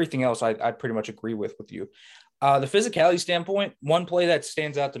everything else I pretty much agree with you. The physicality standpoint, one play that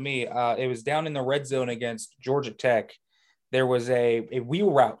stands out to me, it was down in the red zone against Georgia Tech. There was a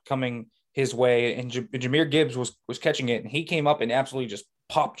wheel route coming his way, and Jahmyr Gibbs was catching it, and he came up and absolutely just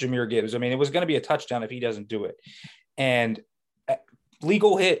popped Jahmyr Gibbs. I mean, it was going to be a touchdown if he doesn't do it. And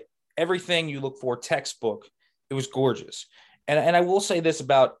legal hit, everything you look for, textbook. It was gorgeous. And I will say this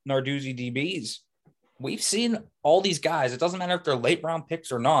about Narduzzi DBs. We've seen all these guys. It doesn't matter if they're late round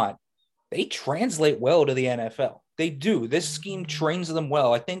picks or not. They translate well to the NFL. They do. This scheme trains them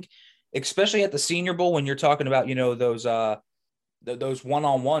well. I think, especially at the Senior Bowl, when you're talking about, those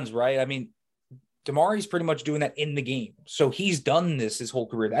one-on-ones, right? I mean, Damari's pretty much doing that in the game. So he's done this his whole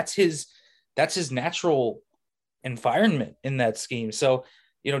career. That's his natural environment in that scheme. So,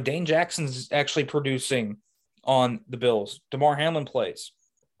 Dane Jackson's actually producing on the Bills. Damar Hamlin plays.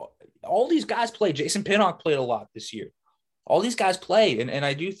 All these guys play. Jason Pinnock played a lot this year. All these guys play. And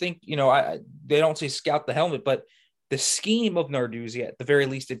I do think, they don't say scout the helmet, but the scheme of Narduzzi, at the very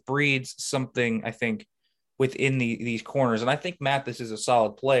least, it breeds something, I think, within these corners. And I think Mathis is a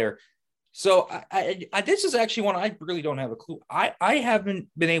solid player. So I this is actually one I really don't have a clue. I haven't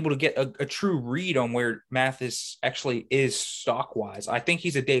been able to get a true read on where Mathis actually is stock-wise. I think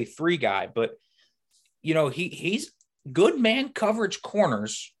he's a day 3 guy, but, he's good man coverage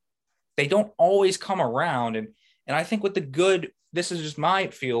corners. They don't always come around. And I think with the good, this is just my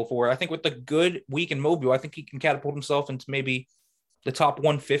feel for it, I think with the good week in Mobile, I think he can catapult himself into maybe the top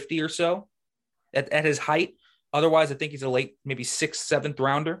 150 or so at his height. Otherwise, I think he's a late, maybe 6th, 7th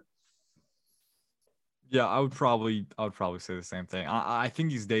rounder. Yeah, I would probably say the same thing. I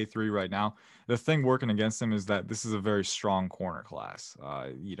think he's day 3 right now. The thing working against him is that this is a very strong corner class,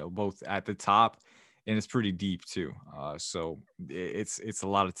 both at the top, and it's pretty deep too. So it's a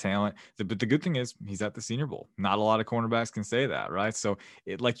lot of talent. But the good thing is he's at the Senior Bowl. Not a lot of cornerbacks can say that, right? So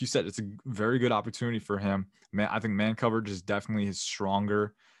like you said, it's a very good opportunity for him. Man, I think man coverage is definitely his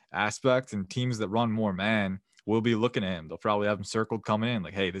stronger aspect, and teams that run more man will be looking at him. They'll probably have him circled coming in,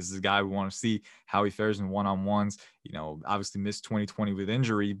 like, hey, this is a guy we want to see how he fares in one-on-ones. Obviously missed 2020 with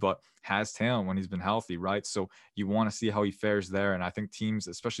injury, but has talent when he's been healthy, right? So you want to see how he fares there. And I think teams,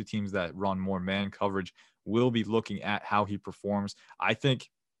 especially teams that run more man coverage, will be looking at how he performs. I think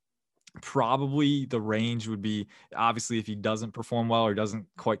Probably the range would be, obviously, if he doesn't perform well or doesn't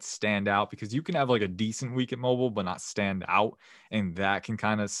quite stand out, because you can have like a decent week at mobile but not stand out, and that can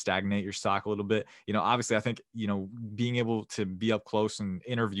kind of stagnate your stock a little bit. Obviously, I think being able to be up close and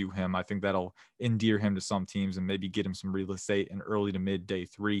interview him, I think that'll endear him to some teams and maybe get him some real estate in early to mid day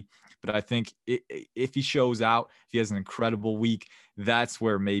 3. But I think if he shows out, if he has an incredible week, that's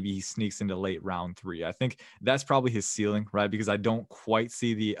where maybe he sneaks into late round 3. I think that's probably his ceiling, right? Because I don't quite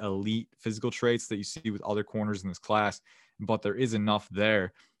see the elite physical traits that you see with other corners in this class, but there is enough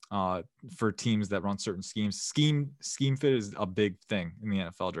there for teams that run certain schemes. Scheme fit is a big thing in the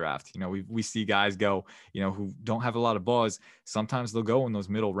NFL draft. We see guys go, who don't have a lot of buzz. Sometimes they'll go in those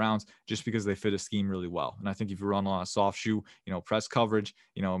middle rounds just because they fit a scheme really well. And I think if you run on a soft shoe, press coverage,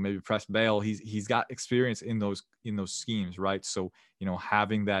 maybe press bail, he's got experience in those schemes, right? So,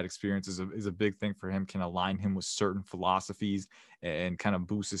 having that experience is a big thing for him, can align him with certain philosophies and kind of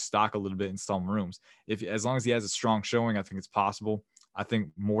boost his stock a little bit in some rooms. As long as he has a strong showing, I think it's possible. I think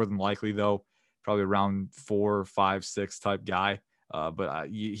more than likely, though, probably around 4, 5, 6 type guy. But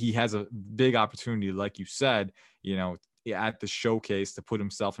he has a big opportunity, like you said, at the showcase to put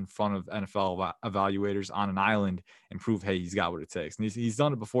himself in front of NFL evaluators on an island and prove, hey, he's got what it takes. And he's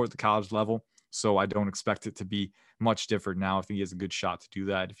done it before at the college level, so I don't expect it to be much different now. I think he has a good shot to do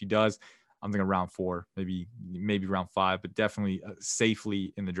that. If he does, I'm thinking round 4, maybe round 5, but definitely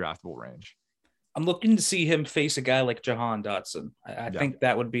safely in the draftable range. I'm looking to see him face a guy like Jahan Dotson. I think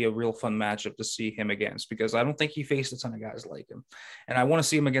that would be a real fun matchup to see him against, because I don't think he faced a ton of guys like him. And I want to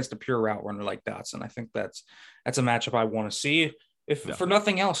see him against a pure route runner like Dotson. I think that's a matchup I want to see. For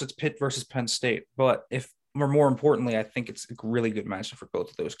nothing else, it's Pitt versus Penn State. But more importantly, I think it's a really good matchup for both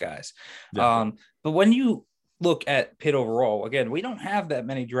of those guys. Yeah. But when you look at Pitt overall, again, we don't have that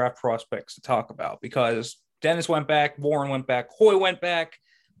many draft prospects to talk about, because Dennis went back, Warren went back, Hoy went back,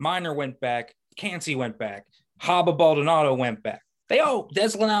 Minor went back, Cansey went back, Haba Baldonado went back.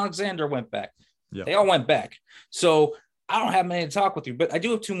 Deslin Alexander went back. Yep. They all went back. So I don't have many to talk with you, but I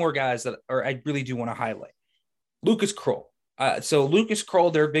do have 2 more guys that I really do want to highlight. Lucas Krull. So Lucas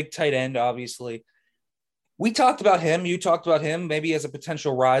Krull, their big tight end, obviously. We talked about him. You talked about him maybe as a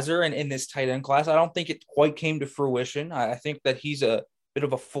potential riser and in this tight end class. I don't think it quite came to fruition. I think that he's a bit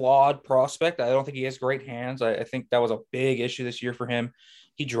of a flawed prospect. I don't think he has great hands. I think that was a big issue this year for him.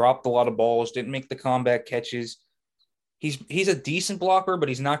 He dropped a lot of balls, didn't make the combat catches. He's a decent blocker, but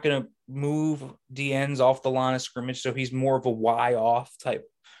he's not going to move DNs off the line of scrimmage, so he's more of a Y-off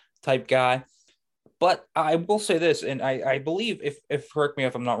type guy. But I will say this, and I believe, if correct me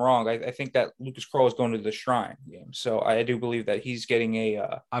if I'm not wrong, I think that Lucas Krull is going to the Shrine game. So I do believe that he's getting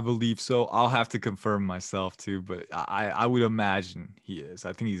I believe so. I'll have to confirm myself too, but I would imagine he is.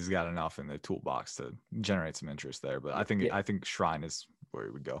 I think he's got enough in the toolbox to generate some interest there. But I think Shrine is where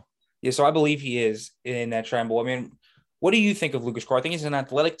he would go. Yeah, so I believe he is in that Shrine Bowl. I mean, what do you think of Lucas Krull? I think he's an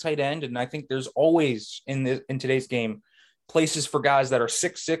athletic tight end, and I think there's always in today's game places for guys that are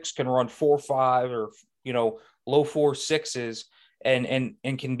 6'6", can run 4.5 or low 4.6s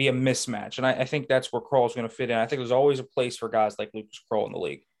and can be a mismatch. And I think that's where Krull is going to fit in. I think there's always a place for guys like Lucas Krull in the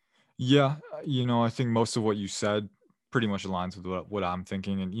league. Yeah, I think most of what you said pretty much aligns with what I'm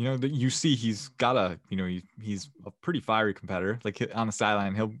thinking. And you see he's got he's a pretty fiery competitor. Like on the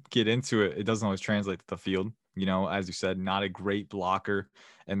sideline, he'll get into it. It doesn't always translate to the field. As you said, not a great blocker.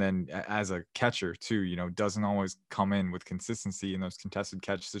 And then as a catcher too, doesn't always come in with consistency in those contested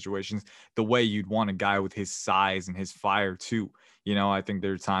catch situations the way you'd want a guy with his size and his fire too. I think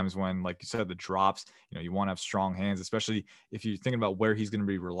there are times when, like you said, the drops, you want to have strong hands, especially if you're thinking about where he's going to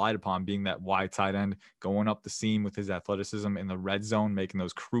be relied upon, being that wide tight end, going up the seam with his athleticism in the red zone, making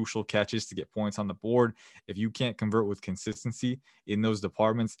those crucial catches to get points on the board. If you can't convert with consistency in those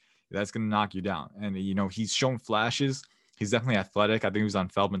departments, that's going to knock you down. And, he's shown flashes. He's definitely athletic. I think he was on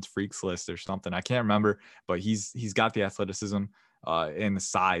Feldman's freaks list or something. I can't remember, but he's got the athleticism and the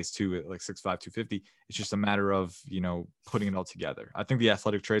size too, at like 6'5", 250. It's just a matter of, putting it all together. I think the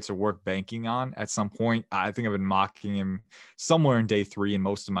athletic traits are worth banking on at some point. I think I've been mocking him somewhere in day 3 in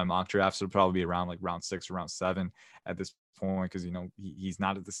most of my mock drafts. It'll probably be around like round 6 or round 7 at this point, because, he's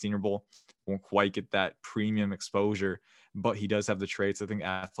not at the Senior Bowl, won't quite get that premium exposure, but he does have the traits. I think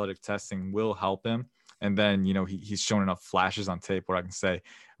athletic testing will help him. And then, he's shown enough flashes on tape where I can say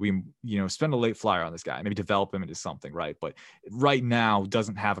we, spend a late flyer on this guy, maybe develop him into something, right? But right now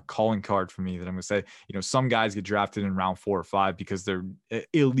doesn't have a calling card for me that I'm going to say, some guys get drafted in round 4 or 5 because they're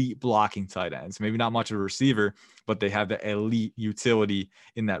elite blocking tight ends, maybe not much of a receiver, but they have the elite utility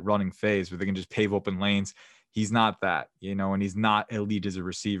in that running phase where they can just pave open lanes. he's not that, you know, and he's not elite as a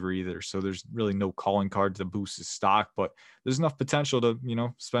receiver either. So there's really no calling card to boost his stock, but there's enough potential to, you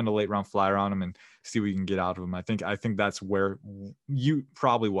know, spend a late round flyer on him and see what you can get out of him. I think that's where you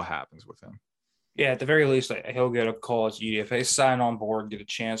probably what happens with him. Yeah, at the very least, he'll get a call as UDFA, sign on board, get a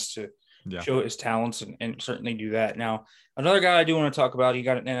chance to show his talents, and certainly do that. Now, another guy I do want to talk about, he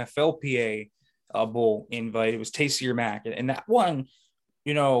got an NFLPA bowl invite. It was Taysir Mack, and that one,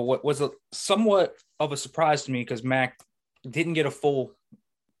 you know, what was somewhat of a surprise to me because Mack didn't get a full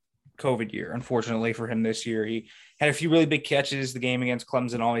COVID year, unfortunately for him this year. He had a few really big catches. The game against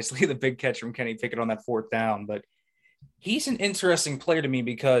Clemson, obviously, the big catch from Kenny Pickett on that 4th down, but he's an interesting player to me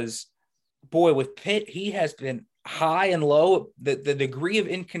because, boy, with Pitt, he has been high and low. The degree of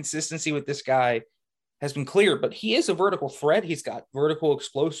inconsistency with this guy has been clear, but he is a vertical threat. He's got vertical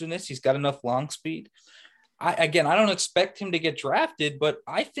explosiveness. He's got enough long speed. I don't expect him to get drafted, but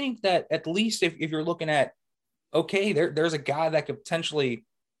I think that at least if you're looking at, okay, there's a guy that could potentially,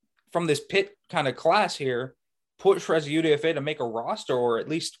 from this Pitt kind of class here, push for as a UDFA to make a roster or at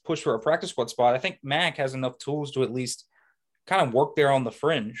least push for a practice squad spot. I think Mack has enough tools to at least kind of work there on the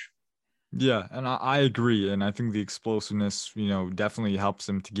fringe. Yeah, and I agree. And I think the explosiveness, you know, definitely helps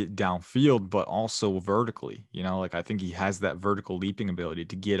him to get downfield, but also vertically. You know, like I think he has that vertical leaping ability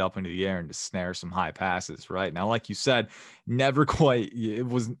to get up into the air and to snare some high passes, right? Now, like you said, never quite,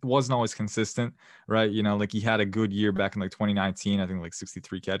 wasn't always consistent, right? You know, like he had a good year back in like 2019, I think like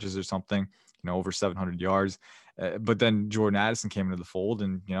 63 catches or something, you know, over 700 yards. But then Jordan Addison came into the fold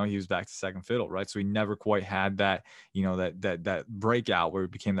and, you know, he was back to second fiddle, right? So he never quite had that, you know, that breakout where he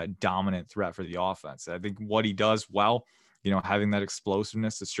became that dominant threat for the offense. I think what he does well, you know, having that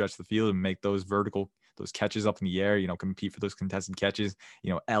explosiveness to stretch the field and make those catches up in the air, you know, compete for those contested catches,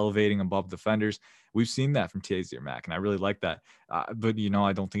 you know, elevating above defenders. We've seen that from Taysir Mack, and I really like that. But, you know,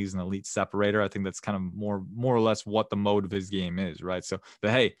 I don't think he's an elite separator. I think that's kind of more or less what the mode of his game is, right? So,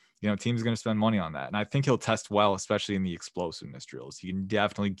 but hey, you know, teams are going to spend money on that. And I think he'll test well, especially in the explosiveness drills. He can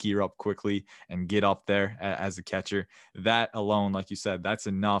definitely gear up quickly and get up there as a catcher. That alone, like you said, that's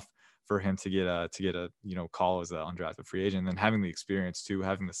enough for him to get a you know, call as an undrafted free agent. And then having the experience too,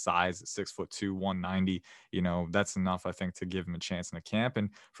 having the size at 6'2", 190, you know, that's enough, I think, to give him a chance in the camp.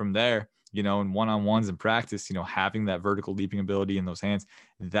 And from there, you know, in one-on-ones in practice, you know, having that vertical leaping ability in those hands,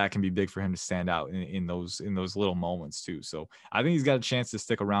 that can be big for him to stand out in those little moments too. So I think he's got a chance to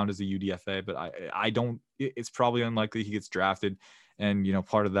stick around as a UDFA, but it's probably unlikely he gets drafted. And, you know,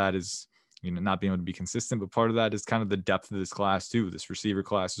 part of that is, you know, not being able to be consistent, but part of that is kind of the depth of this class too. This receiver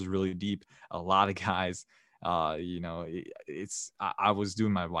class is really deep. A lot of guys, you know, I was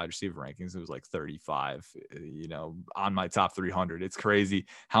doing my wide receiver rankings. It was like 35, you know, on my top 300. It's crazy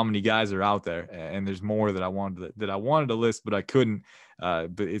how many guys are out there, and there's more that I wanted to list, but I couldn't.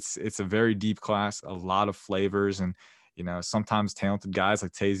 But it's a very deep class, a lot of flavors, and you know, sometimes talented guys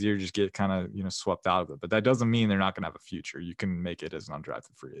like Taysir just get kind of, you know, swept out of it. But that doesn't mean they're not going to have a future. You can make it as an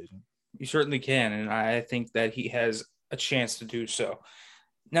undrafted free agent. You certainly can, and I think that he has a chance to do so.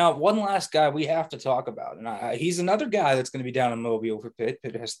 Now, one last guy we have to talk about, and he's another guy that's going to be down in Mobile for Pitt.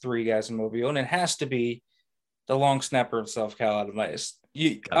 Pitt has 3 guys in Mobile, and it has to be the long snapper himself, Cal Adamitis.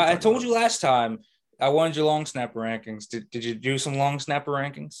 I told you last time I wanted your long snapper rankings. Did you do some long snapper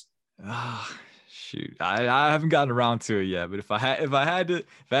rankings? Shoot, I haven't gotten around to it yet, but if I had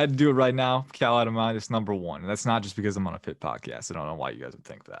to do it right now, Cal Adamitis #1. And that's not just because I'm on a Pitt podcast. I don't know why you guys would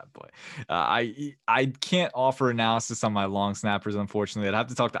think that, but I can't offer analysis on my long snappers, unfortunately. I'd have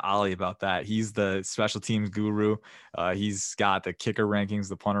to talk to Ali about that. He's the special teams guru. He's got the kicker rankings,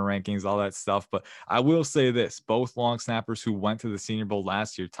 the punter rankings, all that stuff. But I will say this: both long snappers who went to the Senior Bowl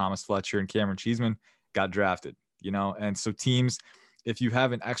last year, Thomas Fletcher and Cameron Cheeseman, got drafted. You know, and so teams, if you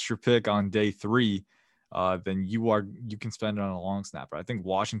have an extra pick on day 3, then you can spend it on a long snapper. I think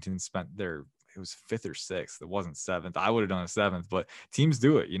Washington spent it was 5th or 6th. It wasn't 7th. I would have done a 7th, but teams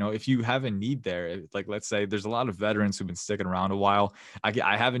do it. You know, if you have a need there, like let's say there's a lot of veterans who've been sticking around a while.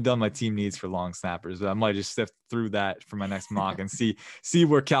 I haven't done my team needs for long snappers, but I might just sift through that for my next mock and see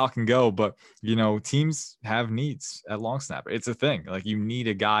where Cal can go. But, you know, teams have needs at long snapper. It's a thing. Like you need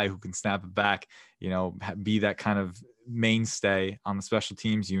a guy who can snap it back, you know, be that kind of mainstay on the special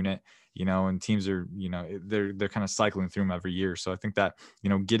teams unit, you know, and teams are, you know, they're kind of cycling through them every year. So I think that, you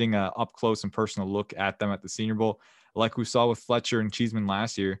know, getting a up close and personal look at them at the Senior Bowl, like we saw with Fletcher and Cheeseman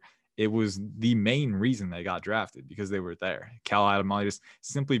last year, it was the main reason they got drafted because they were there. Cal Adamitis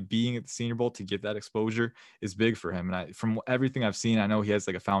simply being at the Senior Bowl to get that exposure is big for him. And from everything I've seen, I know he has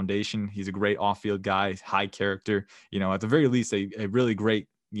like a foundation. He's a great off-field guy, high character, you know, at the very least, a really great,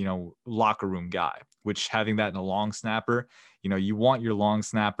 you know, locker room guy, which having that in a long snapper, you know, you want your long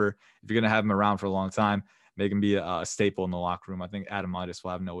snapper, if you're going to have him around for a long time, make him be a staple in the locker room. I think Adomitis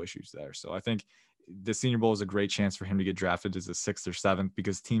will have no issues there. So I think the Senior Bowl is a great chance for him to get drafted as a 6th or 7th,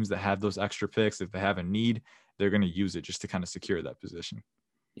 because teams that have those extra picks, if they have a need, they're going to use it just to kind of secure that position.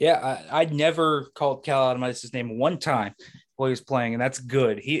 Yeah, I'd never called Cal Adomitis' name one time while he was playing, and that's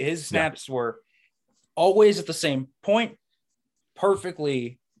good. His snaps were always at the same point,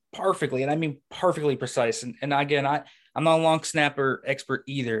 perfectly, and I mean perfectly precise. And again, I'm not a long snapper expert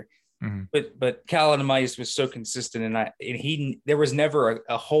either, but Cal Adomitis was so consistent, and there was never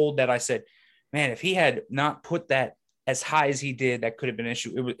a hold that I said, man, if he had not put that as high as he did, that could have been an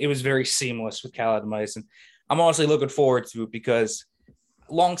issue. It was very seamless with Cal Adomitis, and I'm honestly looking forward to it, because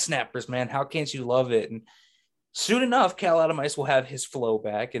long snappers, man, how can't you love it? And soon enough, Cal Adomitis will have his flow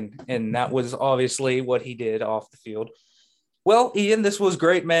back, and that was obviously what he did off the field. Well, Ian, this was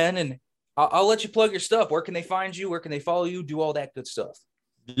great, man, and I'll let you plug your stuff. Where can they find you? Where can they follow you? Do all that good stuff.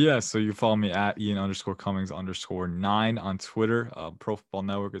 Yeah, so you follow me at Ian_Cummings_9 on Twitter. Pro Football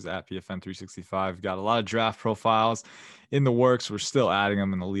Network is at PFN365. Got a lot of draft profiles in the works. We're still adding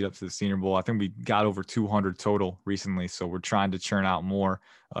them in the lead up to the Senior Bowl. I think we got over 200 total recently, so we're trying to churn out more.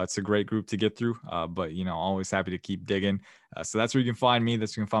 It's a great group to get through, but always happy to keep digging. So that's where you can find me.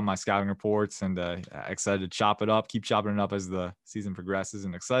 That's where you can find my scouting reports, and excited to chop it up, keep chopping it up as the season progresses,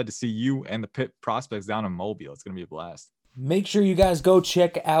 and excited to see you and the Pitt prospects down in Mobile. It's going to be a blast. Make sure you guys go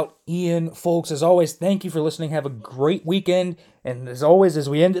check out Ian. Folks, as always, thank you for listening. Have a great weekend. And as always, as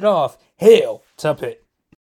we end it off, hail to Pitt.